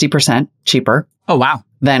as 60% cheaper. Oh, wow.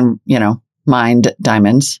 Than, mined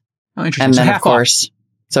diamonds. Oh, interesting. And so then, of course,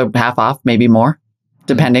 half off, maybe more,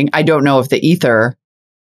 depending. I don't know if the Ether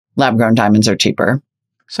lab-grown diamonds are cheaper.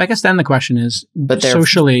 So I guess then the question is, but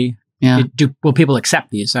socially, will people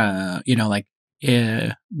accept these? If you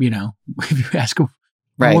ask a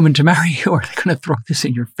woman to marry you, are they going to throw this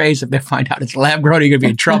in your face if they find out it's lab grown? You're going to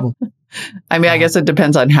be in trouble. I mean, I guess it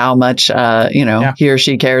depends on how much, he or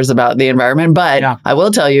she cares about the environment. But I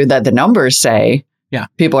will tell you that the numbers say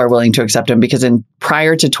people are willing to accept them because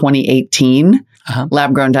prior to 2018,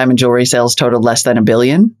 lab grown diamond jewelry sales totaled less than $1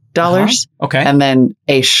 billion. Okay. And then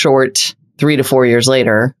a short 3 to 4 years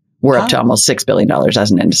later, we're up to almost $6 billion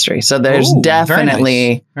as an industry. So there's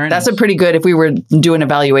definitely, that's a pretty good, if we were doing a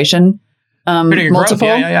valuation multiple,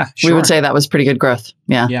 sure. we would say that was pretty good growth.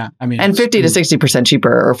 Yeah. Yeah. I mean, and 50 to 60%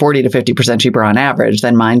 cheaper or 40 to 50% cheaper on average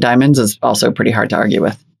than mined diamonds is also pretty hard to argue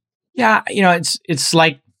with. Yeah. It's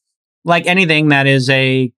like anything that is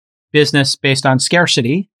a business based on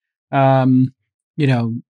scarcity.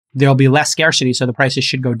 there'll be less scarcity, so the prices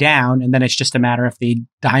should go down. And then it's just a matter if the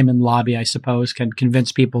diamond lobby, I suppose, can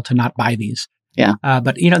convince people to not buy these. Yeah.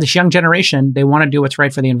 But, this young generation, they want to do what's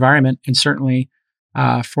right for the environment and certainly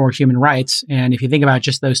for human rights. And if you think about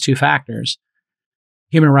just those two factors,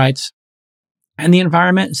 human rights and the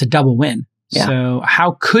environment, it's a double win. Yeah. So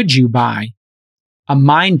how could you buy a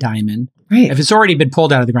mined diamond? Right. If it's already been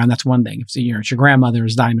pulled out of the ground, that's one thing. If it's your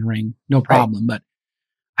grandmother's diamond ring, no problem. Right. But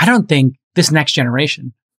I don't think this next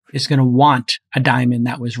generation is going to want a diamond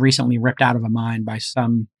that was recently ripped out of a mine by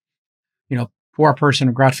some, poor person,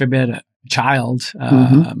 or God forbid, a child,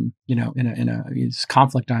 in these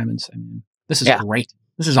conflict diamonds. I mean, this is great.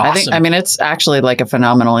 This is awesome. It's actually like a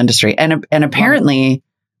phenomenal industry. And apparently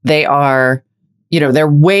they are, they're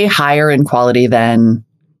way higher in quality than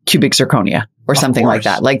cubic zirconia or something like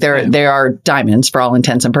that. Like they are diamonds for all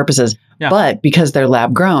intents and purposes, but because they're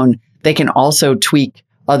lab grown, they can also tweak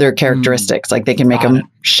other characteristics. Like they can make them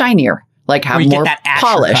shinier, like have more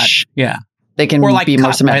polish. Cut. Yeah. They can be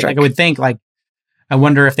more symmetric. Right? Like I would think, I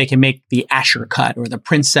wonder if they can make the Asher cut or the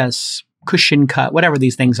Princess cushion cut, whatever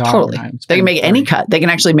these things are. Totally. They can make any cut. They can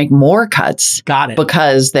actually make more cuts. Got it.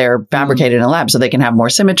 Because they're fabricated in a lab. So they can have more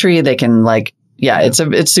symmetry. They can it's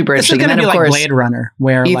super interesting. This is going to be like Blade Runner,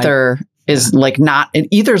 where ether is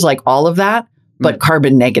ether's like all of that, but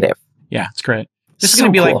carbon negative. Yeah, it's great. This is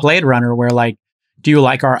going to be like Blade Runner, where do you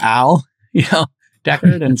like our owl?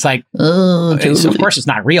 Deckard, and it's like, totally. So of course it's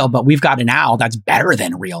not real, but we've got an owl that's better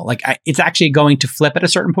than real. It's actually going to flip at a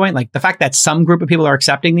certain point. Like the fact that some group of people are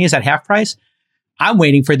accepting these at half price, I'm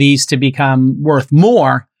waiting for these to become worth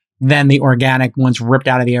more than the organic ones ripped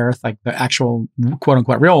out of the earth, like the actual quote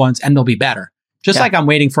unquote real ones, and they'll be better. Just like I'm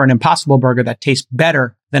waiting for an Impossible Burger that tastes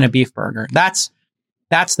better than a beef burger. That's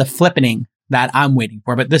the flippening that I'm waiting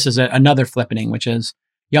for. But this is another flippening, which is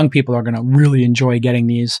young people are going to really enjoy getting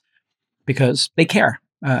these because they care.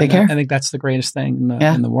 They care. I think that's the greatest thing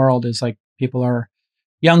in the world is like people are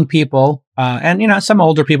young people and, some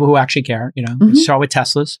older people who actually care. We saw it with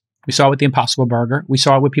Teslas. We saw it with the Impossible Burger. We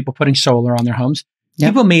saw it with people putting solar on their homes. Yep.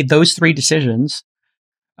 People made those three decisions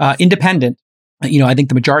independent. I think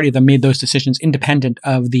the majority of them made those decisions independent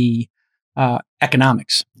of the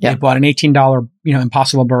economics. Yep. They bought an $18,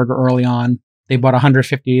 Impossible Burger early on. They bought a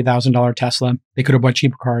 $150,000 Tesla. They could have bought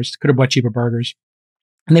cheaper cars, could have bought cheaper burgers.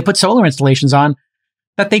 And they put solar installations on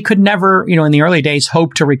that they could never, in the early days,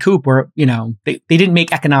 hope to recoup or, they didn't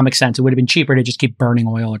make economic sense. It would have been cheaper to just keep burning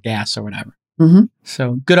oil or gas or whatever. Mm-hmm.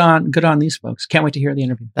 So good on these folks. Can't wait to hear the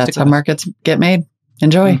interview. That's how markets get made.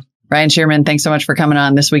 Enjoy. Mm-hmm. Ryan Shearman, thanks so much for coming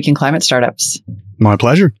on This Week in Climate Startups. My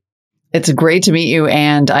pleasure. It's great to meet you.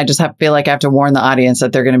 And I just feel like I have to warn the audience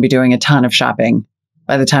that they're going to be doing a ton of shopping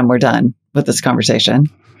by the time we're done with this conversation.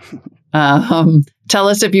 Tell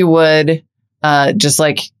us, if you would,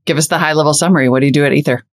 give us the high level summary. What do you do at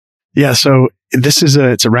Ether? Yeah. So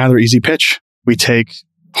it's a rather easy pitch. We take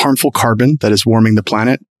harmful carbon that is warming the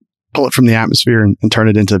planet, pull it from the atmosphere and turn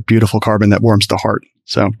it into beautiful carbon that warms the heart.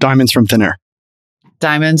 So diamonds from thin air.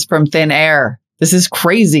 Diamonds from thin air. This is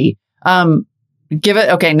crazy. Now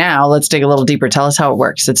let's dig a little deeper. Tell us how it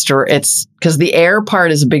works. It's because the air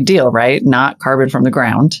part is a big deal, right? Not carbon from the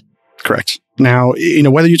ground. Correct. Now,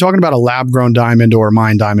 whether you're talking about a lab grown diamond or a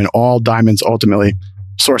mined diamond, all diamonds ultimately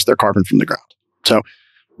source their carbon from the ground. So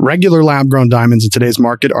regular lab grown diamonds in today's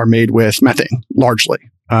market are made with methane, largely.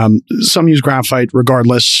 Some use graphite.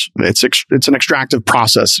 Regardless, it's an extractive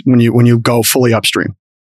process when you go fully upstream.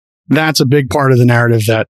 That's a big part of the narrative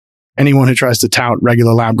that anyone who tries to tout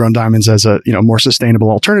regular lab-grown diamonds as a more sustainable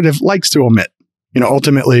alternative likes to omit.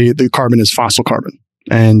 Ultimately, the carbon is fossil carbon,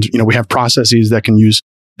 and we have processes that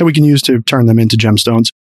we can use to turn them into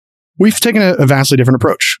gemstones. We've taken a vastly different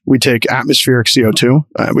approach. We take atmospheric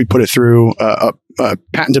CO2, we put it through a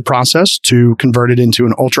patented process to convert it into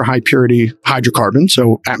an ultra-high purity hydrocarbon,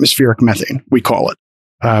 so atmospheric methane, we call it.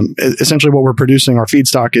 Essentially, what we're producing, our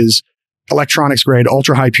feedstock, is electronics grade,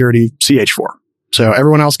 ultra high purity CH4. So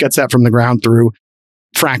everyone else gets that from the ground through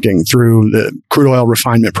fracking, through the crude oil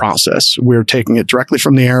refinement process. We're taking it directly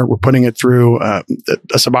from the air. We're putting it through a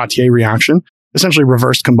Sabatier reaction, essentially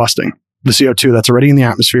reverse combusting the CO2 that's already in the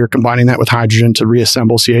atmosphere, combining that with hydrogen to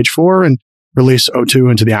reassemble CH4 and release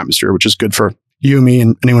O2 into the atmosphere, which is good for you, me,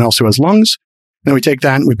 and anyone else who has lungs. Then we take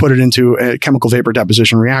that and we put it into a chemical vapor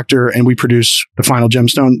deposition reactor, and we produce the final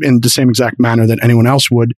gemstone in the same exact manner that anyone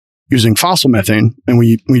else would, using fossil methane, and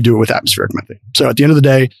we do it with atmospheric methane. So at the end of the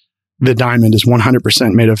day, the diamond is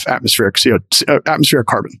 100% made of atmospheric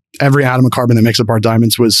carbon. Every atom of carbon that makes up our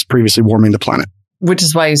diamonds was previously warming the planet. Which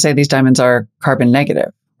is why you say these diamonds are carbon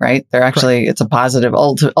negative, right? They're actually, It's a positive.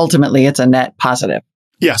 Ultimately, it's a net positive.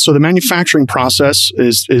 Yeah. So the manufacturing process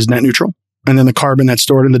is net neutral. and then the carbon that's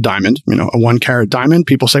stored in the diamond, a 1 carat diamond.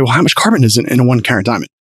 People say, well, how much carbon is in a 1 carat diamond?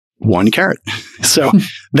 1 carat. So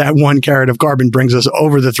that 1 carat of carbon brings us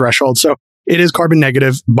over the threshold. So it is carbon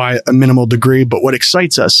negative by a minimal degree. But what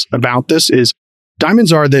excites us about this is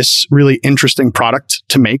diamonds are this really interesting product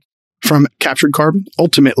to make from captured carbon.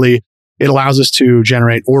 Ultimately, it allows us to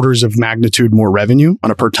generate orders of magnitude more revenue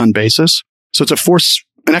on a per ton basis. So it's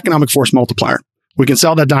an economic force multiplier. We can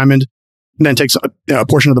sell that diamond and then take a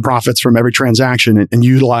portion of the profits from every transaction and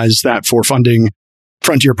utilize that for funding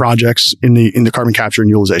frontier projects in the carbon capture and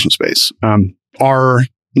utilization space. Our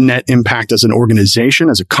net impact as an organization,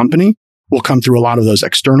 as a company, will come through a lot of those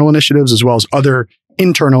external initiatives as well as other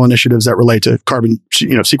internal initiatives that relate to carbon,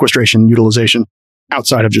 sequestration, utilization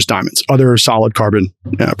outside of just diamonds, other solid carbon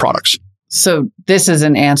products. So this is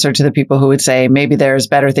an answer to the people who would say maybe there's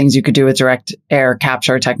better things you could do with direct air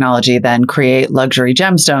capture technology than create luxury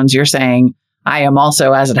gemstones. You're saying I am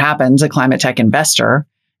also, as it happens, a climate tech investor,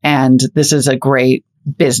 and this is a great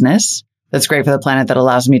business that's great for the planet that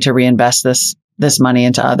allows me to reinvest this money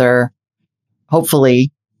into other,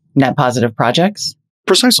 hopefully, net positive projects.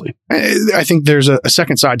 Precisely. I think there's a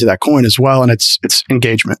second side to that coin as well, and it's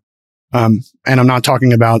engagement. And I'm not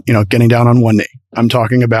talking about getting down on one knee. I'm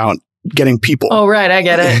talking about getting people. Oh, right. I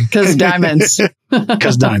get it. Because diamonds.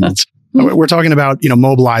 Because diamonds. We're talking about,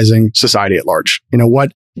 mobilizing society at large.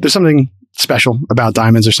 There's something special about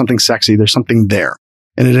diamonds. There's something sexy. There's something there.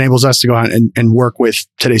 And it enables us to go out and work with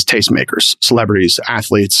today's tastemakers, celebrities,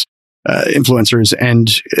 athletes, influencers, and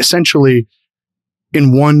essentially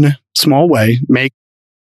in one small way, make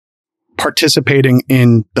participating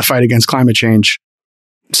in the fight against climate change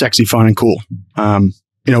sexy, fun, and cool.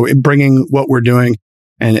 Bringing what we're doing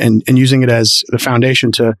and using it as the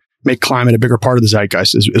foundation to make climate a bigger part of the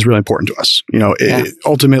zeitgeist is really important to us.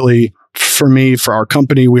 Ultimately, for me, for our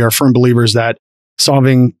company, we are firm believers that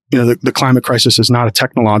solving, the climate crisis is not a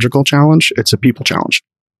technological challenge; it's a people challenge.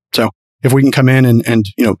 So, if we can come in and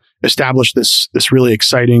establish this really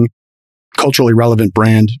exciting, culturally relevant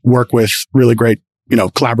brand, work with really great,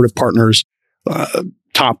 collaborative partners,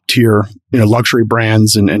 top tier, luxury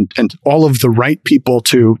brands and all of the right people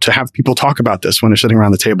to have people talk about this when they're sitting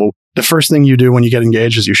around the table. The first thing you do when you get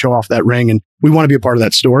engaged is you show off that ring, and we want to be a part of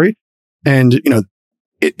that story. And,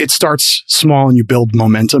 it starts small and you build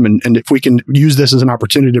momentum. And if we can use this as an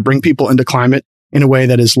opportunity to bring people into climate in a way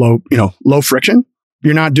that is low friction,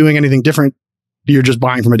 you're not doing anything different. You're just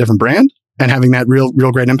buying from a different brand and having that real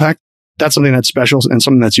great impact. That's something that's special and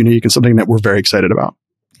something that's unique and something that we're very excited about.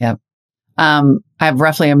 Yep. I have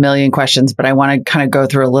roughly 1 million questions, but I want to kind of go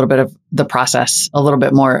through a little bit of the process a little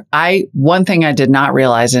bit more. One thing I did not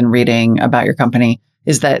realize in reading about your company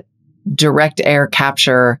is that direct air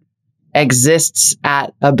capture exists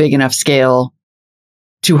at a big enough scale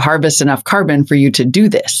to harvest enough carbon for you to do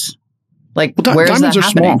this. Like, where is that happening? Diamonds are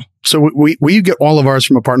small. So we get all of ours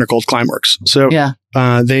from a partner called Climeworks. So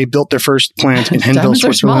they built their first plant in Hindville,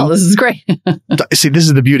 Switzerland. Small. This is great. See, this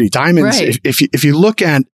is the beauty. Diamonds, right. if you look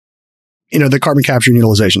at the carbon capture and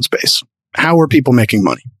utilization space, how are people making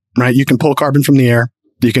money, right? You can pull carbon from the air,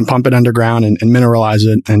 you can pump it underground and mineralize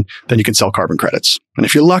it, and then you can sell carbon credits. And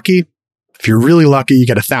if you're really lucky, you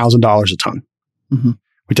get $1,000 a ton. Mm-hmm.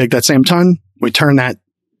 We take that same ton, we turn that,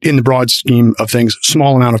 in the broad scheme of things,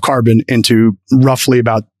 small amount of carbon into roughly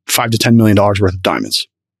about $5 to $10 million worth of diamonds.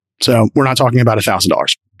 So we're not talking about $1,000,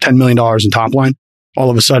 $10 million in top line. All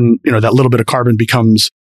of a sudden, that little bit of carbon becomes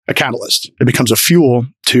a catalyst. It becomes a fuel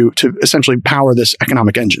to essentially power this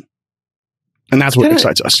economic engine. And that's what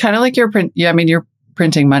excites us. Kind of like you're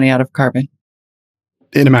printing money out of carbon.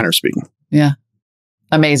 In a manner of speaking. Yeah.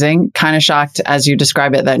 Amazing. Kind of shocked as you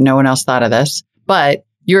describe it that no one else thought of this. But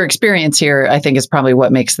your experience here, I think, is probably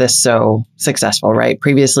what makes this so successful, right?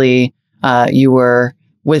 Previously, you were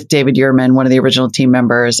with David Yurman, one of the original team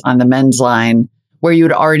members on the men's line, where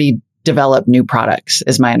you'd already developed new products,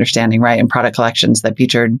 is my understanding, right? And product collections that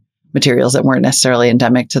featured materials that weren't necessarily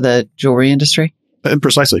endemic to the jewelry industry.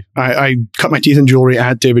 Precisely. I cut my teeth in jewelry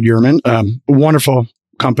at David Yurman. A wonderful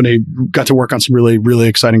company. Got to work on some really, really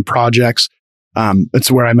exciting projects.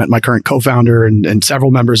 It's where I met my current co-founder and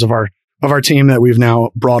several members of our team that we've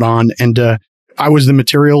now brought on. And I was the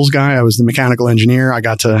materials guy. I was the mechanical engineer. I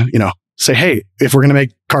got to, say, hey, if we're going to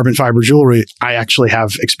make carbon fiber jewelry, I actually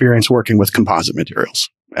have experience working with composite materials.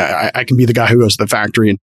 I can be the guy who goes to the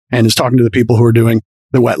factory and is talking to the people who are doing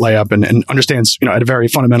the wet layup and understands, at a very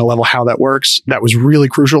fundamental level how that works. That was really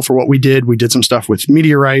crucial for what we did. We did some stuff with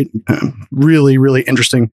meteorite, really, really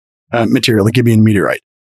interesting material, the Gibeon meteorite.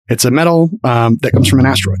 It's a metal that comes from an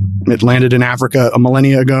asteroid. It landed in Africa a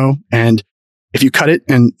millennia ago, and If you cut it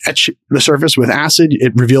and etch the surface with acid,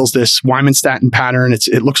 it reveals this Wyman-Statten pattern.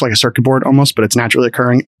 It looks like a circuit board almost, but it's naturally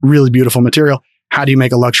occurring. Really beautiful material. How do you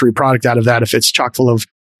make a luxury product out of that if it's chock full of,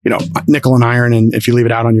 nickel and iron? And if you leave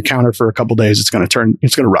it out on your counter for a couple of days, it's going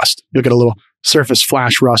to rust. You'll get a little surface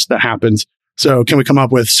flash rust that happens. So can we come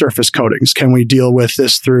up with surface coatings? Can we deal with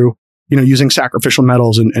this through, using sacrificial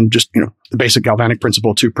metals and just, the basic galvanic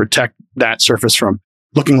principle to protect that surface from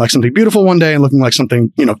looking like something beautiful one day and looking like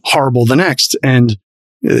something, horrible the next. And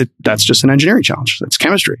that's just an engineering challenge. That's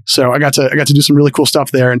chemistry. So I got to do some really cool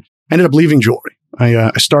stuff there and ended up leaving jewelry.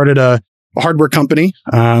 I started a hardware company,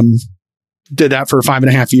 did that for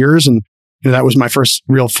 5.5 years. And that was my first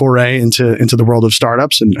real foray into the world of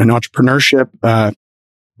startups and entrepreneurship.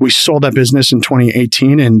 We sold that business in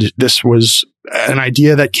 2018. And this was an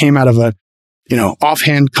idea that came out of a,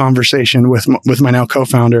 offhand conversation with my now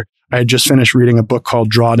co-founder. I had just finished reading a book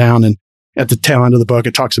called Drawdown, and at the tail end of the book,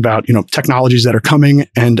 it talks about, technologies that are coming.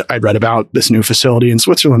 And I'd read about this new facility in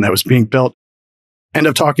Switzerland that was being built. End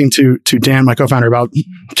up talking to Dan, my co-founder, about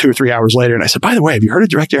 2 or 3 hours later. And I said, by the way, have you heard of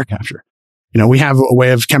direct air capture? We have a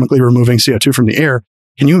way of chemically removing CO2 from the air.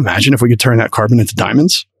 Can you imagine if we could turn that carbon into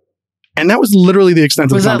diamonds? And that was literally the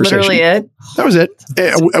extent of the conversation. Was that literally it? That was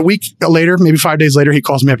it. A week later, maybe 5 days later, he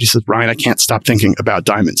calls me up. He says, Ryan, I can't stop thinking about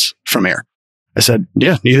diamonds from air. I said,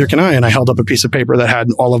 yeah, neither can I. And I held up a piece of paper that had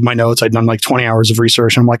all of my notes. I'd done like 20 hours of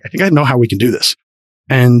research. And I'm like, I think I know how we can do this.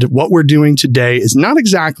 And what we're doing today is not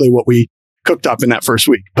exactly what we cooked up in that first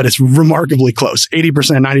week, but it's remarkably close.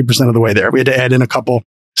 80%, 90% of the way there. We had to add in a couple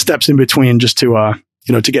steps in between just to,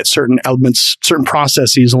 to get certain elements, certain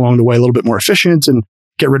processes along the way a little bit more efficient and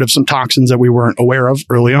get rid of some toxins that we weren't aware of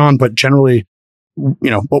early on. But generally,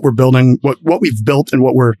 what we're building, what we've built and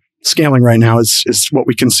what we're scaling right now is what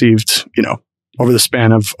we conceived, over the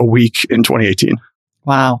span of a week in 2018.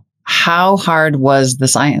 Wow. How hard was the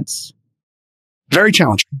science? Very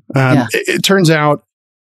challenging. It turns out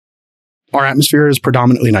our atmosphere is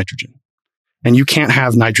predominantly nitrogen. And you can't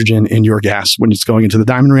have nitrogen in your gas when it's going into the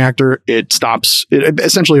diamond reactor. It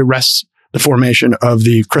essentially arrests the formation of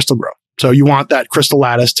the crystal growth. So you want that crystal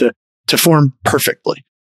lattice to form perfectly.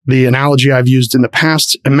 The analogy I've used in the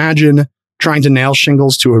past, imagine trying to nail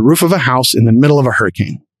shingles to a roof of a house in the middle of a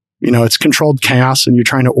hurricane. It's controlled chaos and you're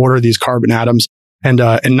trying to order these carbon atoms and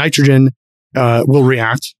nitrogen will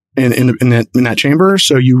react in that chamber.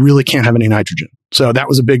 So you really can't have any nitrogen. So that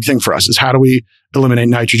was a big thing for us, is how do we eliminate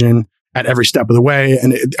nitrogen at every step of the way?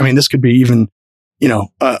 And this could be even,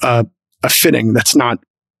 a fitting that's not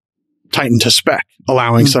tightened to spec,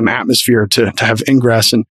 allowing some atmosphere to have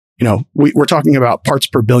ingress. And, we're talking about parts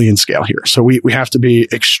per billion scale here. So we have to be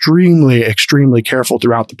extremely, extremely careful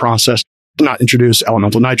throughout the process to not introduce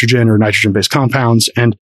elemental nitrogen or nitrogen-based compounds.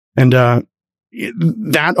 And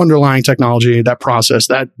that underlying technology, that process,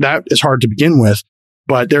 that is hard to begin with,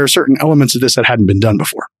 but there are certain elements of this that hadn't been done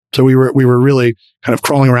before. So we were really kind of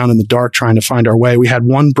crawling around in the dark trying to find our way. We had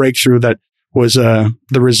one breakthrough that was the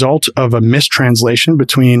result of a mistranslation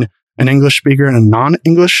between an English speaker and a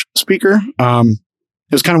non-English speaker.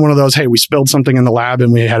 It was kind of one of those, hey, we spilled something in the lab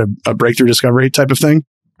and we had a breakthrough discovery type of thing.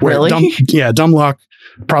 Really? Dumb luck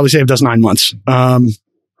probably saved us 9 months.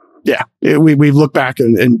 We've looked back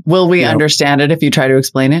and will we understand it if you try to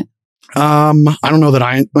explain it? I don't know that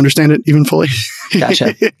I understand it even fully. Gotcha.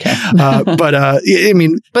 Okay.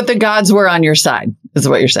 But the gods were on your side, is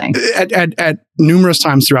what you're saying. At numerous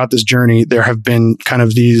times throughout this journey, there have been kind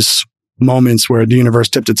of these moments where the universe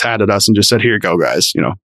tipped its hat at us and just said, "Here you go, guys.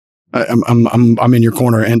 I'm in your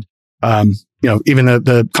corner." And even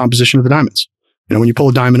the composition of the diamonds. When you pull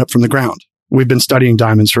a diamond up from the ground, we've been studying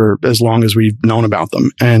diamonds for as long as we've known about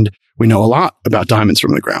them, and we know a lot about diamonds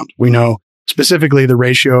from the ground. We know specifically the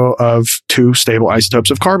ratio of two stable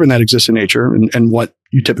isotopes of carbon that exist in nature and what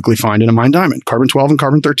you typically find in a mined diamond. Carbon-12 and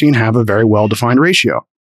carbon-13 have a very well-defined ratio.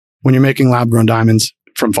 When you're making lab-grown diamonds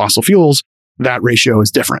from fossil fuels, that ratio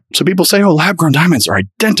is different. So people say, oh, lab-grown diamonds are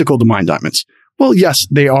identical to mined diamonds. Well, yes,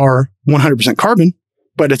 they are 100% carbon,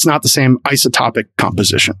 but it's not the same isotopic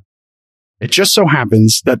composition. It just so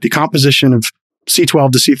happens that the composition of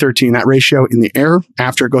C12 to C13, that ratio in the air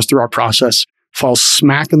after it goes through our process, falls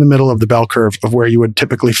smack in the middle of the bell curve of where you would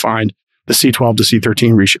typically find the C12 to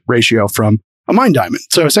C13 ratio from a mined diamond.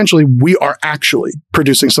 So essentially, we are actually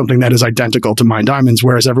producing something that is identical to mined diamonds,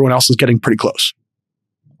 whereas everyone else is getting pretty close.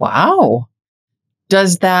 Wow.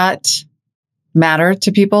 Does that matter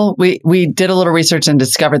to people? We did a little research and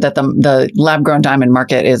discovered that the lab-grown diamond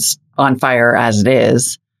market is on fire as it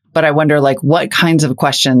is. But I wonder, what kinds of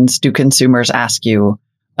questions do consumers ask you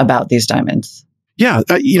about these diamonds? Yeah,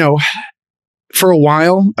 for a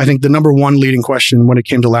while, I think the number one leading question when it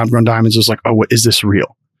came to lab-grown diamonds was oh, is this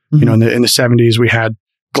real? You know, in the 70s, we had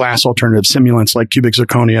glass alternative simulants like cubic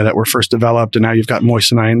zirconia that were first developed. And now you've got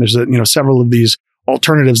moissanite. And there's several of these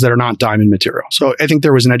alternatives that are not diamond material. So I think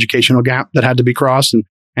there was an educational gap that had to be crossed.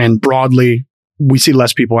 And broadly, we see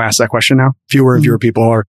less people ask that question now. Fewer and fewer people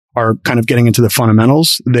are kind of getting into the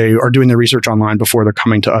fundamentals. They are doing the research online before they're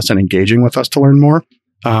coming to us and engaging with us to learn more.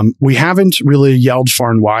 We haven't really yelled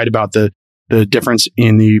far and wide about the difference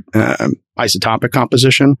in the isotopic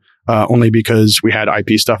composition, only because we had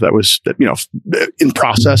IP stuff that was, in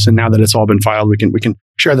process. And now that it's all been filed, we can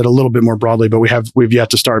share that a little bit more broadly, but we've yet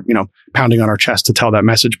to start, pounding on our chest to tell that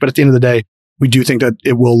message. But at the end of the day, we do think that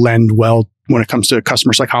it will lend well when it comes to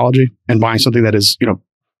customer psychology and buying something that is,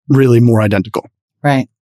 really more identical. Right.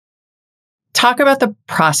 Talk about the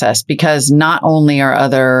process, because not only are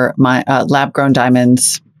other lab-grown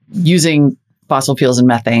diamonds using fossil fuels and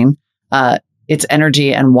methane, it's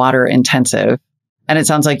energy and water intensive. And it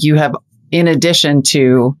sounds like you have, in addition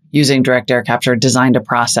to using direct air capture, designed a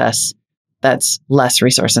process that's less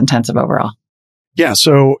resource intensive overall. Yeah.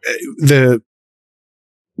 So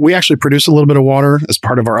we actually produce a little bit of water as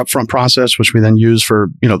part of our upfront process, which we then use for,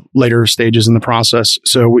 later stages in the process.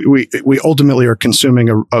 So we ultimately are consuming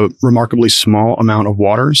a remarkably small amount of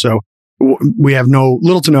water. So we have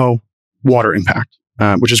little to no water impact,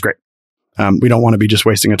 which is great. We don't want to be just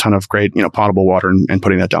wasting a ton of great, potable water and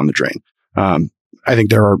putting that down the drain. I think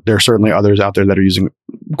there are certainly others out there that are using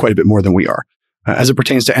quite a bit more than we are. As it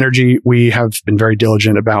pertains to energy, we have been very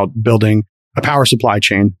diligent about building a power supply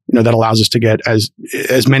chain, that allows us to get as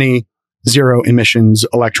many zero emissions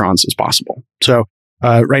electrons as possible. So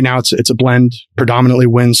right now it's a blend, predominantly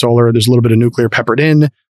wind, solar. There's a little bit of nuclear peppered in.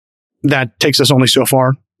 That takes us only so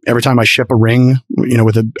far. Every time I ship a ring,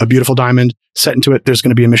 with a beautiful diamond set into it, there's going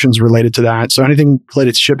to be emissions related to that. So anything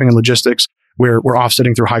related to shipping and logistics, we're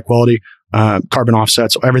offsetting through high quality carbon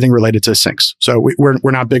offsets, everything related to sinks. So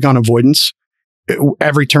we're not big on avoidance.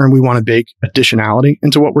 Every turn we want to bake additionality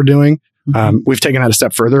into what we're doing. We've taken that a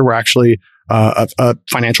step further. We're actually a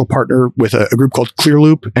financial partner with a group called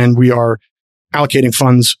Clearloop, and we are allocating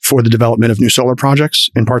funds for the development of new solar projects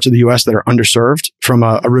in parts of the U.S. that are underserved from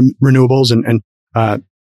a renewables and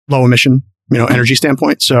low emission, energy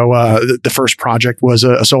standpoint. So the first project was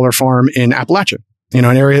a solar farm in Appalachia, an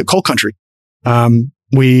area coal country.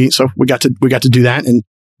 We got to do that and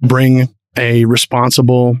bring a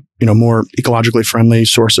responsible, more ecologically friendly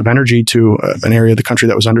source of energy to an area of the country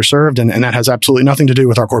that was underserved. And that has absolutely nothing to do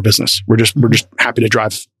with our core business. We're just happy to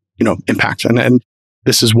drive, impact. And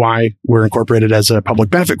this is why we're incorporated as a public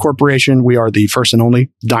benefit corporation. We are the first and only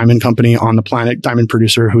diamond company on the planet, diamond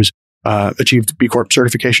producer who's achieved B Corp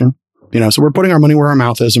certification. So we're putting our money where our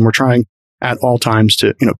mouth is, and we're trying at all times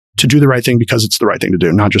to do the right thing because it's the right thing to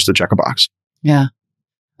do, not just to check a box. Yeah.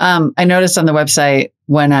 I noticed on the website,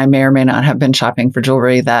 when I may or may not have been shopping for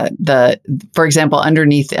jewelry, that for example,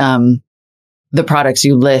 underneath the products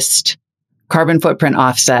you list carbon footprint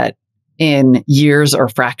offset in years or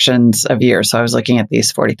fractions of years. So I was looking at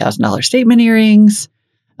these $40,000 statement earrings,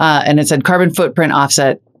 and it said carbon footprint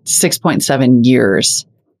offset 6.7 years.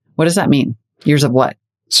 What does that mean? Years of what?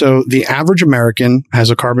 So the average American has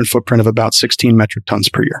a carbon footprint of about 16 metric tons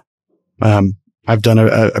per year. I've done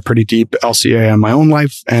a pretty deep LCA on my own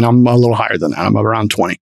life, and I'm a little higher than that. I'm around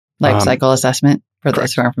 20. Life cycle assessment for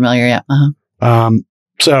those who aren't familiar yet.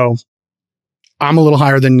 So I'm a little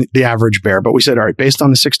higher than the average bear, but we said, all right, based on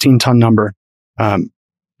the 16-ton number,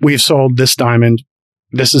 we've sold this diamond.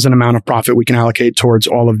 This is an amount of profit we can allocate towards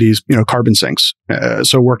all of these, carbon sinks.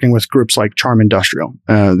 So working with groups like Charm Industrial,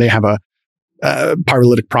 they have a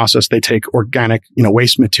pyrolytic process. They take organic,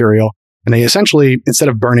 waste material, and they essentially, instead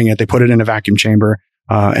of burning it, they put it in a vacuum chamber,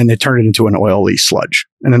 and they turn it into an oily sludge.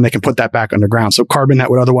 And then they can put that back underground. So carbon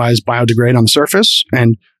that would otherwise biodegrade on the surface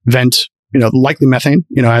and vent, likely methane,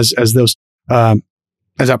 as those, as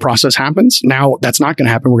that process happens. Now that's not going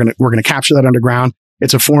to happen. We're going to capture that underground.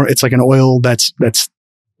 It's like an oil that's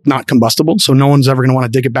not combustible. So no one's ever going to want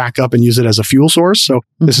to dig it back up and use it as a fuel source. So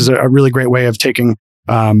this is a really great way of taking,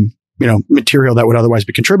 material that would otherwise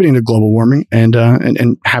be contributing to global warming and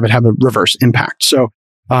have it have a reverse impact. So,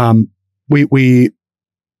 we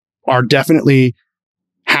are definitely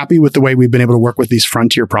happy with the way we've been able to work with these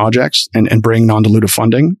frontier projects and bring non-dilutive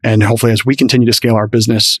funding. And hopefully as we continue to scale our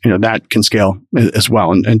business, that can scale as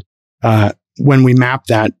well. And when we map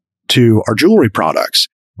that to our jewelry products,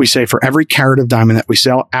 we say for every carat of diamond that we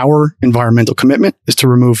sell, our environmental commitment is to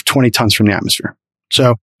remove 20 tons from the atmosphere.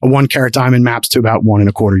 So a 1 carat diamond maps to about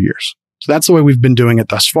 1.25 years. So that's the way we've been doing it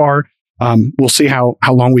thus far. We'll see how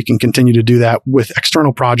long we can continue to do that with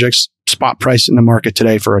external projects. Spot price in the market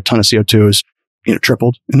today for a ton of CO2 is,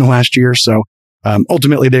 tripled in the last year. So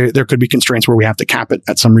Ultimately, there could be constraints where we have to cap it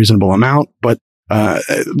at some reasonable amount, but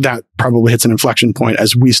that probably hits an inflection point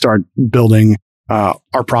as we start building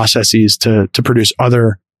our processes to produce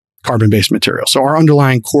other carbon-based materials. So our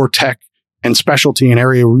underlying core tech and specialty and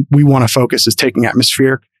area we want to focus is taking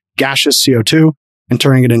atmospheric gaseous CO2 and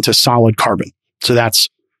turning it into solid carbon. So that's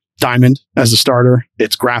diamond as a starter.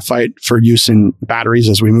 It's graphite for use in batteries.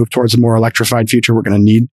 As we move towards a more electrified future, we're going to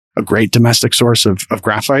need a great domestic source of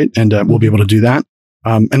graphite, and we'll be able to do that.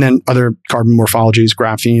 And then other carbon morphologies,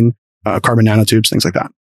 graphene, carbon nanotubes, things like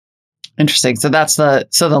that. Interesting. So that's the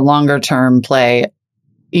longer term play,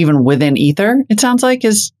 even within Ether, it sounds like,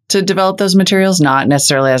 is to develop those materials, not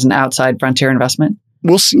necessarily as an outside frontier investment.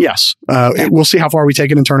 We'll see. Yes. We'll see how far we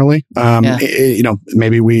take it internally.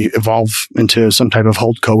 Maybe we evolve into some type of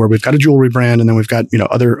holdco where we've got a jewelry brand and then we've got,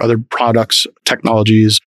 other products,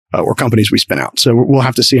 technologies, or companies we spin out. So we'll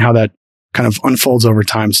have to see how that kind of unfolds over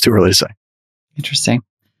time. It's too early to say. Interesting.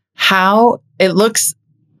 How it looks,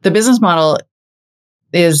 the business model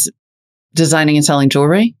is designing and selling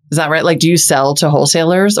jewelry. Is that right? Like, do you sell to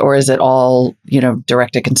wholesalers or is it all,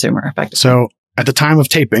 direct to consumer effectively? So at the time of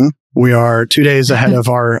taping, we are 2 days ahead of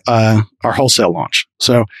our wholesale launch.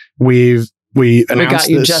 So we announced got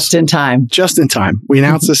you this just in time. Just in time. We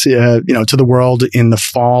announced this, to the world in the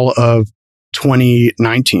fall of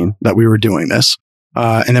 2019 that we were doing this.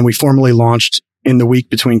 And then we formally launched in the week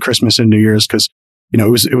between Christmas and New Year's because,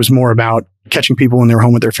 it was more about catching people when they were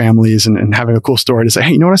home with their families and having a cool story to say,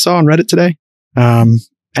 hey, you know what I saw on Reddit today? And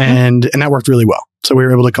that worked really well. So we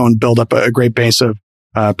were able to go and build up a great base of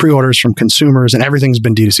pre-orders from consumers, and everything's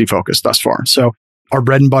been D2C focused thus far. So our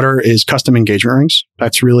bread and butter is custom engagement rings.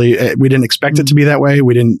 That's really, we didn't expect it to be that way.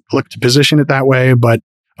 We didn't look to position it that way, but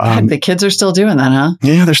the kids are still doing that, huh?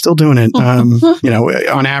 Yeah, they're still doing it.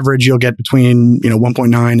 On average, you'll get between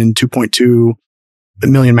 1.9 and 2.2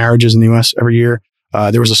 million marriages in the US every year.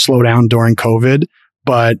 There was a slowdown during COVID,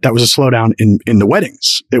 but that was a slowdown in the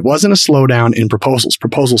weddings. It wasn't a slowdown in proposals.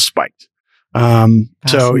 Proposals spiked.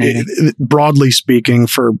 So broadly speaking,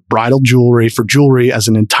 for bridal jewelry, for jewelry as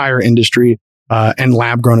an entire industry, and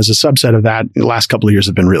lab grown as a subset of that, the last couple of years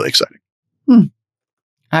have been really exciting.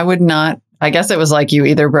 I guess it was like you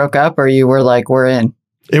either broke up or you were like, we're in.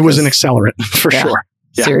 It was an accelerant for sure.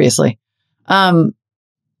 Yeah. Seriously.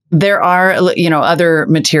 There are, other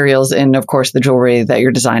materials in, of course, the jewelry that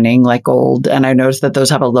you're designing, like gold. And I noticed that those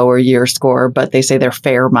have a lower year score, but they say they're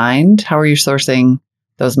fair mined. How are you sourcing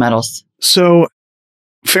those metals? So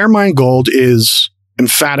fair mined gold is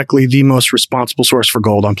emphatically the most responsible source for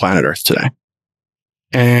gold on planet Earth today.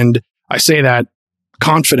 And I say that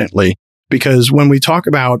confidently because when we talk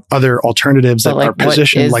about other alternatives that are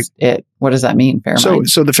positioned what does that mean? Fair Mind?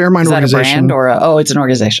 So the Fair Mind organization. Is that a brand or it's an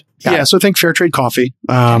organization? Got it. So think Fair Trade Coffee.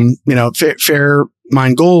 Fair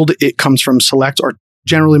Mind Gold, it comes from select or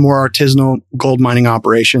generally more artisanal gold mining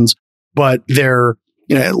operations, but a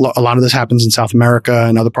lot of this happens in South America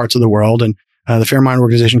and other parts of the world. And the Fair Mind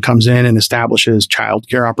organization comes in and establishes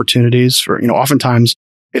childcare opportunities for, oftentimes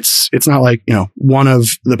it's not like, one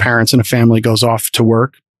of the parents in a family goes off to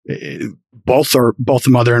work. Both the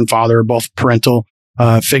mother and father, both parental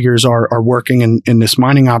figures are working in this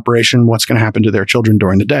mining operation. What's going to happen to their children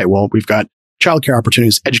during the day? Well, we've got childcare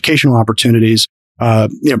opportunities, educational opportunities,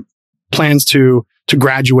 plans to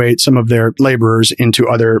graduate some of their laborers into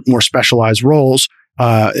other more specialized roles.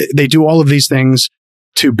 They do all of these things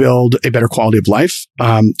to build a better quality of life,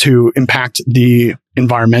 to impact the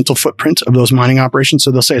environmental footprint of those mining operations.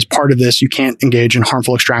 So they'll say as part of this, you can't engage in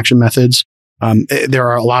harmful extraction methods. There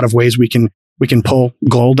are a lot of ways we can pull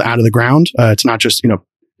gold out of the ground. It's not just,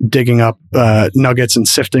 digging up nuggets and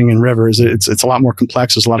sifting in rivers. It's a lot more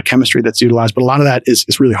complex. There's a lot of chemistry that's utilized, but a lot of that is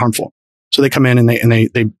really harmful. So they come in and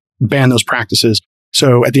they ban those practices.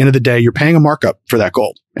 So at the end of the day, you're paying a markup for that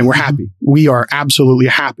gold, and we're happy. We are absolutely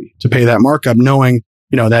happy to pay that markup, knowing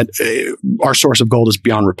that our source of gold is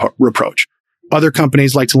beyond reproach. Other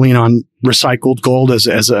companies like to lean on recycled gold as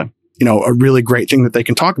a really great thing that they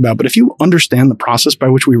can talk about. But if you understand the process by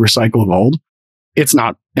which we recycle gold, it's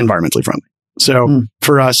not environmentally friendly. So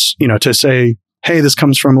for us, to say, hey, this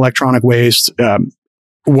comes from electronic waste,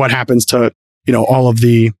 what happens to, all of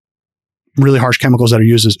the really harsh chemicals that are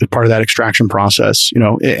used as part of that extraction process,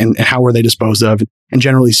 and how are they disposed of? And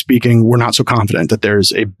generally speaking, we're not so confident that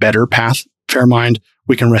there's a better path. Fair Mind,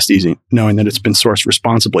 we can rest easy knowing that it's been sourced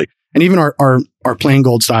responsibly. And even our plain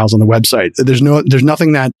gold styles on the website, there's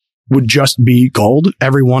nothing that would just be gold.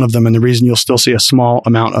 Every one of them. And the reason you'll still see a small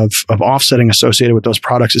amount of offsetting associated with those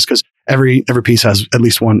products is because every piece has at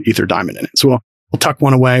least one ether diamond in it. So we'll tuck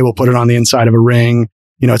one away. We'll put it on the inside of a ring.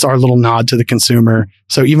 it's our little nod to the consumer.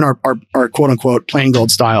 So even our quote unquote plain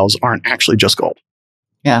gold styles aren't actually just gold.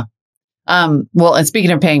 Yeah. Well, and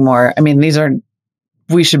speaking of paying more, I mean,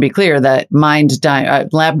 we should be clear that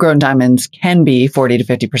lab grown diamonds can be 40 to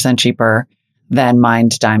 50% cheaper than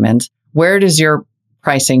mined diamonds. Where does your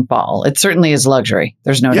pricing fall? It certainly is luxury.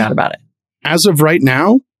 There's no doubt about it. As of right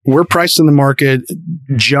now, we're priced in the market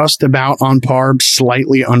just about on par,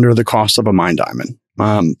 slightly under the cost of a mined diamond.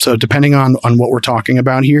 So depending on what we're talking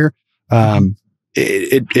about here,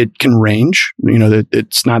 it can range.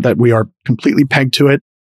 It's not that we are completely pegged to it.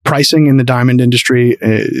 Pricing in the diamond industry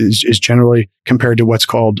is generally compared to what's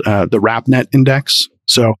called the RapNet index.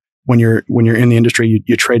 So when you're in the industry,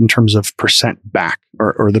 you trade in terms of percent back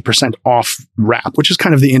or the percent off RAP, which is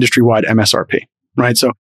kind of the industry-wide MSRP, right?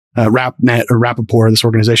 So RapNet or Rappaport, this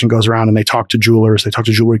organization goes around and they talk to jewelers, they talk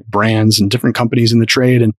to jewelry brands and different companies in the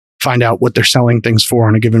trade and find out what they're selling things for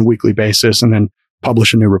on a given weekly basis, and then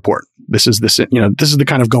publish a new report. This is the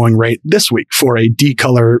kind of going rate this week for a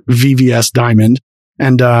D-color VVS diamond.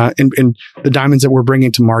 And the diamonds that we're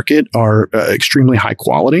bringing to market are extremely high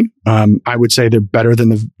quality. I would say they're better than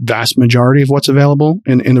the vast majority of what's available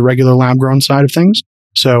in the regular lab grown side of things.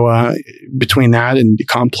 So between that and the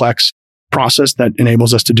complex process that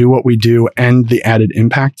enables us to do what we do and the added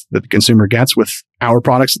impact that the consumer gets with our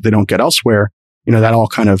products that they don't get elsewhere, that all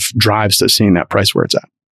kind of drives to seeing that price where it's at.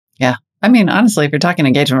 Yeah. I mean, honestly, if you're talking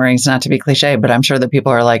engagement rings, not to be cliche, but I'm sure that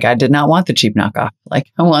people are like, I did not want the cheap knockoff. Like,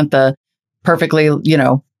 I want the perfectly,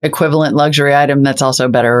 equivalent luxury item that's also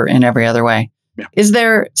better in every other way. Yeah. Is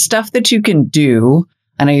there stuff that you can do,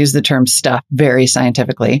 and I use the term stuff very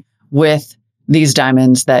scientifically, with these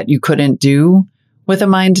diamonds that you couldn't do with a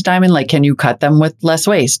mined diamond? Like, can you cut them with less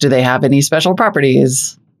waste? Do they have any special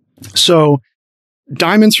properties? So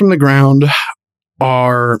diamonds from the ground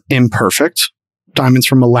are imperfect. Diamonds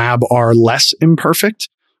from a lab are less imperfect.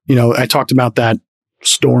 I talked about that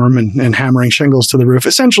storm and hammering shingles to the roof.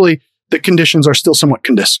 Essentially, the conditions are still somewhat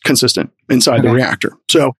consistent inside the reactor.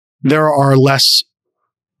 So there are less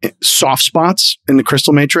soft spots in the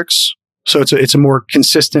crystal matrix. So it's a more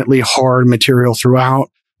consistently hard material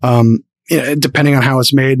throughout. Depending on how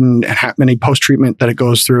it's made and how many post-treatment that it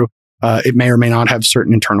goes through, it may or may not have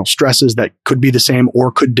certain internal stresses that could be the same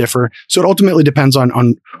or could differ. So it ultimately depends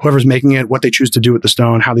on whoever's making it, what they choose to do with the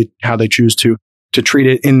stone, how they choose to treat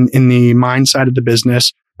it. In the mine side of the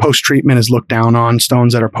business, post-treatment is looked down on.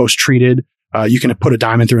 Stones that are post-treated, you can put a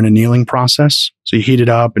diamond through an annealing process. So you heat it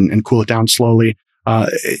up and cool it down slowly.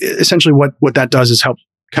 Essentially what that does is help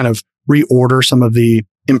kind of reorder some of the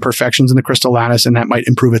imperfections in the crystal lattice, and that might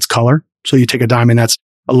improve its color. So you take a diamond that's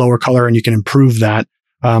a lower color and you can improve that.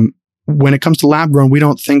 When it comes to lab grown, we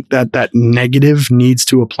don't think that negative needs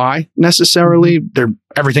to apply necessarily.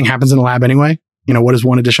 Everything happens in a lab anyway. What is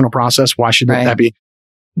one additional process? Why should that be?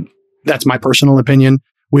 That's my personal opinion.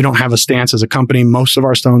 We don't have a stance as a company. Most of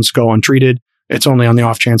our stones go untreated. It's only on the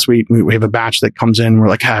off chance we have a batch that comes in. We're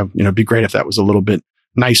like, it'd be great if that was a little bit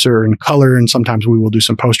nicer in color. And sometimes we will do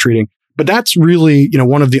some post treating. But that's really,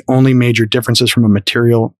 one of the only major differences from a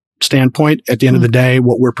material standpoint. At the end of the day,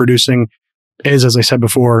 what we're producing is, as I said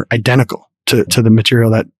before, identical to the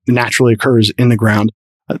material that naturally occurs in the ground.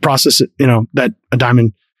 The process, that a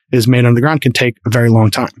diamond is made on the ground can take a very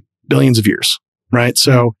long time, billions of years, right?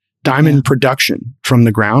 So diamond production from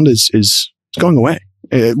the ground is going away.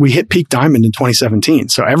 We hit peak diamond in 2017.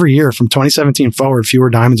 So every year from 2017 forward, fewer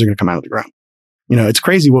diamonds are going to come out of the ground. It's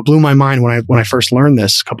crazy. What blew my mind when I first learned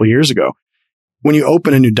this a couple of years ago, when you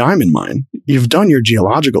open a new diamond mine, you've done your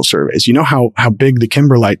geological surveys. You know how big the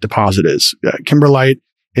kimberlite deposit is. Kimberlite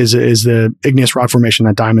is the igneous rock formation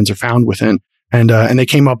that diamonds are found within. And they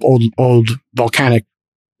came up old volcanic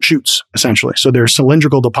chutes, essentially. So they're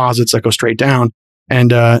cylindrical deposits that go straight down.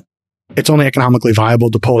 And it's only economically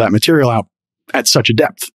viable to pull that material out at such a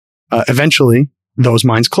depth. Eventually, those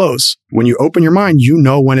mines close. When you open your mine, you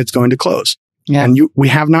know when it's going to close. Yeah. And we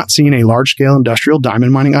have not seen a large-scale industrial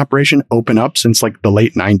diamond mining operation open up since like the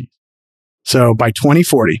late 90s. So by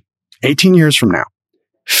 2040, 18 years from now,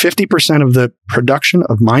 50% of the production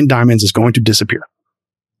of mined diamonds is going to disappear.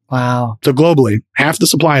 Wow. So globally, half the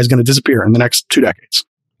supply is going to disappear in the next 2 decades.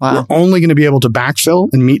 Wow. We're only going to be able to backfill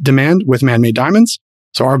and meet demand with man-made diamonds.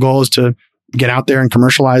 So our goal is to get out there and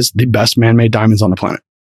commercialize the best man-made diamonds on the planet.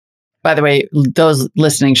 By the way, those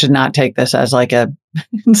listening should not take this as like a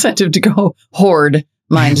incentive to go hoard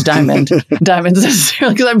mined diamonds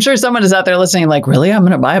necessarily, because I'm sure someone is out there listening like, really? I'm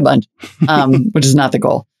going to buy a bunch, which is not the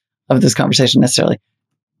goal of this conversation necessarily.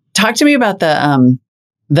 Talk to me about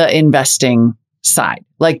the investing side.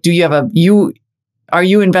 Like, do you have are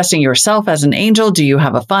you investing yourself as an angel? Do you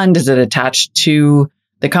have a fund? Is it attached to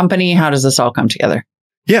the company? How does this all come together?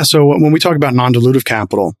 Yeah. So when we talk about non-dilutive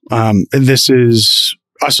capital, this is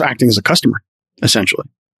us acting as a customer, essentially.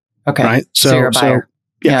 Okay. Right. So you're a buyer.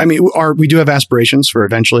 Yeah. I mean, we do have aspirations for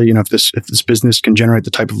eventually, if this business can generate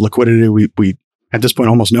the type of liquidity we at this point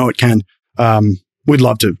almost know it can. We'd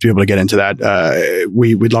love to be able to get into that.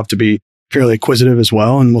 We'd love to be fairly acquisitive as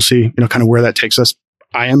well, and we'll see, kind of where that takes us.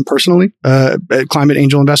 I am personally a climate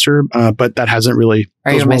angel investor, but that hasn't really.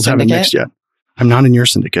 Are you in my syndicate? Mixed yet. I'm not in your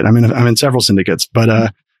syndicate. I'm in several syndicates, but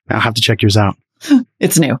I'll have to check yours out.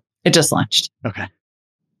 It's new. It just launched. Okay.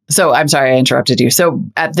 So I'm sorry I interrupted you. So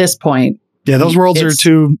at this point, yeah, those worlds are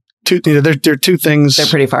two. They're two things. They're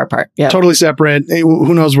pretty far apart. Yeah, totally separate.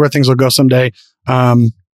 Who knows where things will go someday?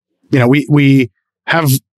 We have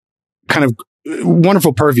kind of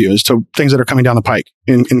wonderful purview as to things that are coming down the pike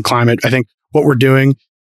in climate. I think what we're doing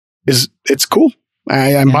it's cool.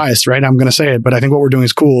 I'm biased, right? I'm going to say it, but I think what we're doing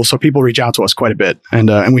is cool. So people reach out to us quite a bit,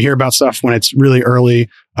 and we hear about stuff when it's really early.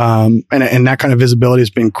 And that kind of visibility has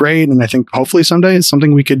been great. And I think hopefully someday it's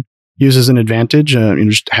something we could use as an advantage.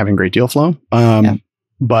 Just having great deal flow.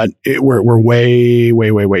 But we're way,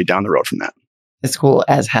 way, way, way down the road from that. It's cool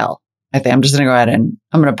as hell. I think I'm just going to go ahead and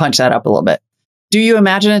I'm going to punch that up a little bit. Do you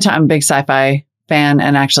imagine a time? I'm a big sci-fi fan,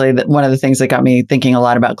 and actually, one of the things that got me thinking a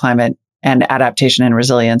lot about climate and adaptation and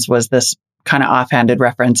resilience was this kind of offhanded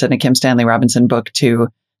reference in a Kim Stanley Robinson book to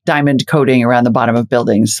diamond coating around the bottom of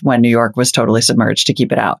buildings when New York was totally submerged to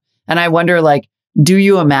keep it out. And I wonder, do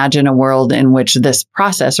you imagine a world in which this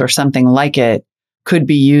process or something like it could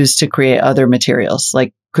be used to create other materials?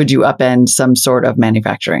 Could you upend some sort of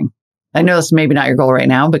manufacturing? I know that's maybe not your goal right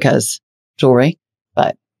now because jewelry,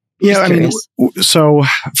 but yeah, so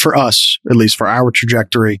for us, at least for our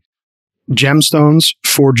trajectory, gemstones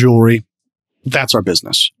for jewelry, that's our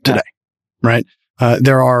business today, right?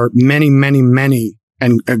 There are many, many, many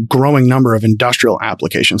and a growing number of industrial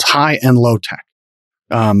applications, high and low tech.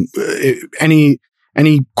 Any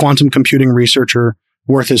quantum computing researcher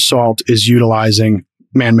worth his salt is utilizing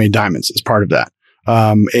man-made diamonds as part of that.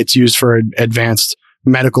 It's used for advanced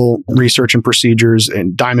medical research and procedures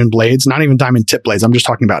and diamond blades, not even diamond tip blades. I'm just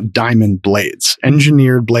talking about diamond blades,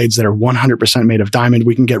 engineered blades that are 100% made of diamond.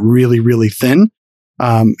 We can get really, really thin,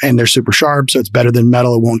 and they're super sharp. So it's better than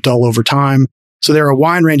metal. It won't dull over time. So there are a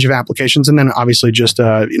wide range of applications. And then obviously just,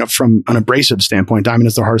 from an abrasive standpoint, diamond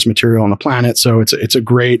is the hardest material on the planet. So it's a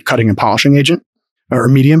great cutting and polishing agent, or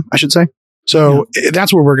medium, I should say. So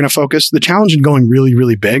that's where we're going to focus. The challenge in going really,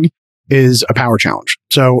 really big is a power challenge.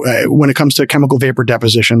 So when it comes to chemical vapor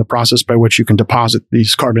deposition, the process by which you can deposit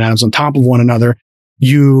these carbon atoms on top of one another,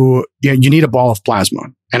 you need a ball of plasma.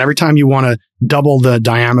 And every time you want to double the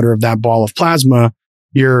diameter of that ball of plasma,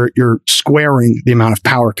 you're squaring the amount of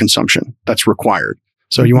power consumption that's required.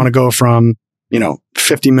 So you want to go from,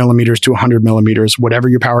 50 millimeters to 100 millimeters, whatever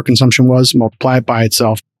your power consumption was, multiply it by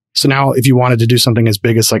itself. So now if you wanted to do something as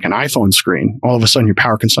big as like an iPhone screen, all of a sudden your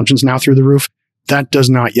power consumption is now through the roof. That does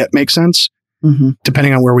not yet make sense,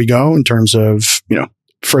 depending on where we go in terms of,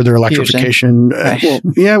 further electrification.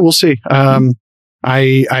 We'll see.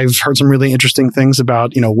 I've heard some really interesting things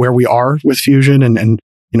about, where we are with fusion and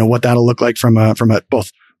what that'll look like from a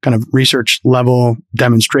both kind of research level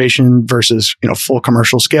demonstration versus, full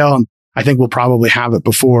commercial scale. And I think we'll probably have it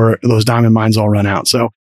before those diamond mines all run out. So,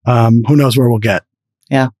 who knows where we'll get.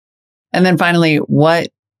 Yeah. And then finally, what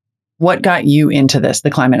got you into this, the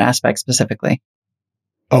climate aspect specifically?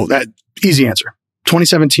 Oh, that easy answer.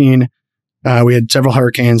 2017, we had several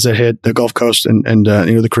hurricanes that hit the Gulf Coast and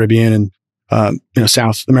the Caribbean and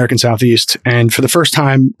South American Southeast. And for the first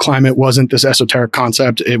time, climate wasn't this esoteric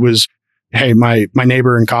concept. It was, hey, my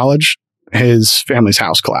neighbor in college, his family's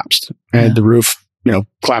house collapsed and the roof,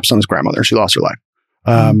 collapsed on his grandmother. She lost her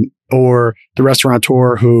life. Or the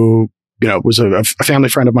restaurateur who, was a family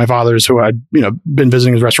friend of my father's who I'd, been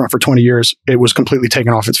visiting his restaurant for 20 years. It was completely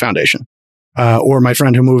taken off its foundation. Or my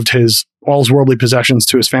friend who moved all his worldly possessions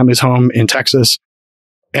to his family's home in Texas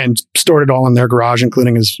and stored it all in their garage,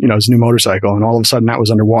 including his new motorcycle. And all of a sudden that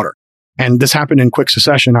was underwater. And this happened in quick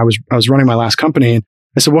succession. I was running my last company and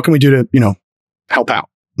I said, what can we do to, help out?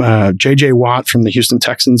 JJ Watt from the Houston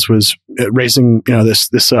Texans was raising,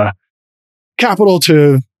 this capital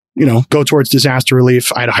to, go towards disaster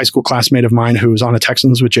relief. I had a high school classmate of mine who was on the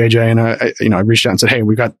Texans with JJ. And I reached out and said, hey,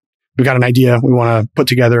 we've got an idea. We want to put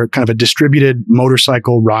together kind of a distributed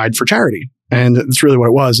motorcycle ride for charity. And that's really what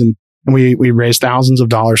it was. And we raised thousands of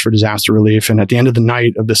dollars for disaster relief. And at the end of the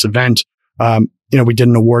night of this event, we did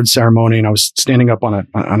an awards ceremony and I was standing up on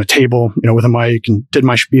a table, with a mic and did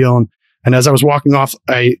my spiel. And as I was walking off,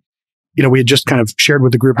 we had just kind of shared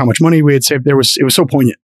with the group how much money we had saved. It was so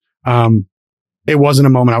poignant. It wasn't a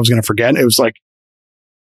moment I was going to forget. It was like,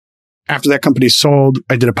 after that company sold,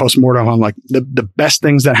 I did a postmortem on like the best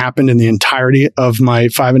things that happened in the entirety of my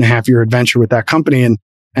 5.5-year adventure with that company.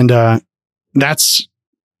 And that's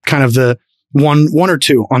kind of the one or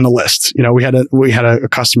two on the list. You know, we had a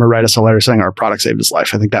customer write us a letter saying our product saved his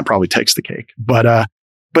life. I think that probably takes the cake. But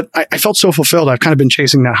I felt so fulfilled. I've kind of been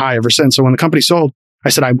chasing that high ever since. So when the company sold, I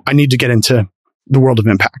said, I need to get into the world of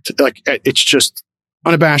impact. Like, it's just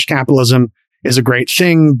unabashed capitalism is a great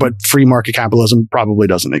thing, but free market capitalism probably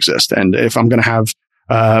doesn't exist. And if I'm going to have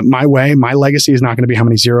my way, my legacy is not going to be how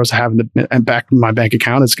many zeros I have in my bank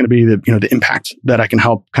account. It's going to be the impact that I can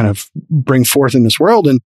help kind of bring forth in this world.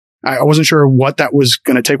 And I wasn't sure what that was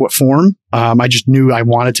going to take, what form. I just knew I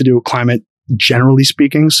wanted to do climate, generally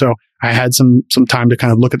speaking. So I had some time to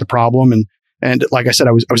kind of look at the problem. And like I said,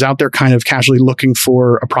 I was out there kind of casually looking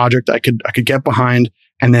for a project I could get behind.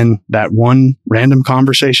 And then that one random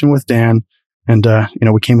conversation with Dan, and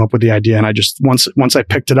we came up with the idea. And I just once I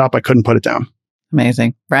picked it up, I couldn't put it down.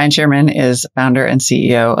 Amazing. Brian Shearman is founder and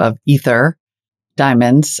CEO of Ether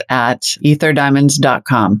Diamonds at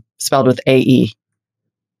etherdiamonds.com, spelled with AE.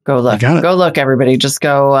 Go look. Go look, everybody. Just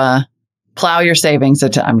go plow your savings.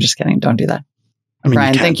 I'm just kidding. Don't do that.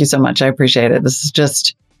 Brian, thank you so much. I appreciate it. This is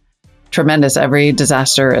just tremendous. Every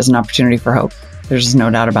disaster is an opportunity for hope. There's no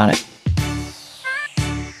doubt about it.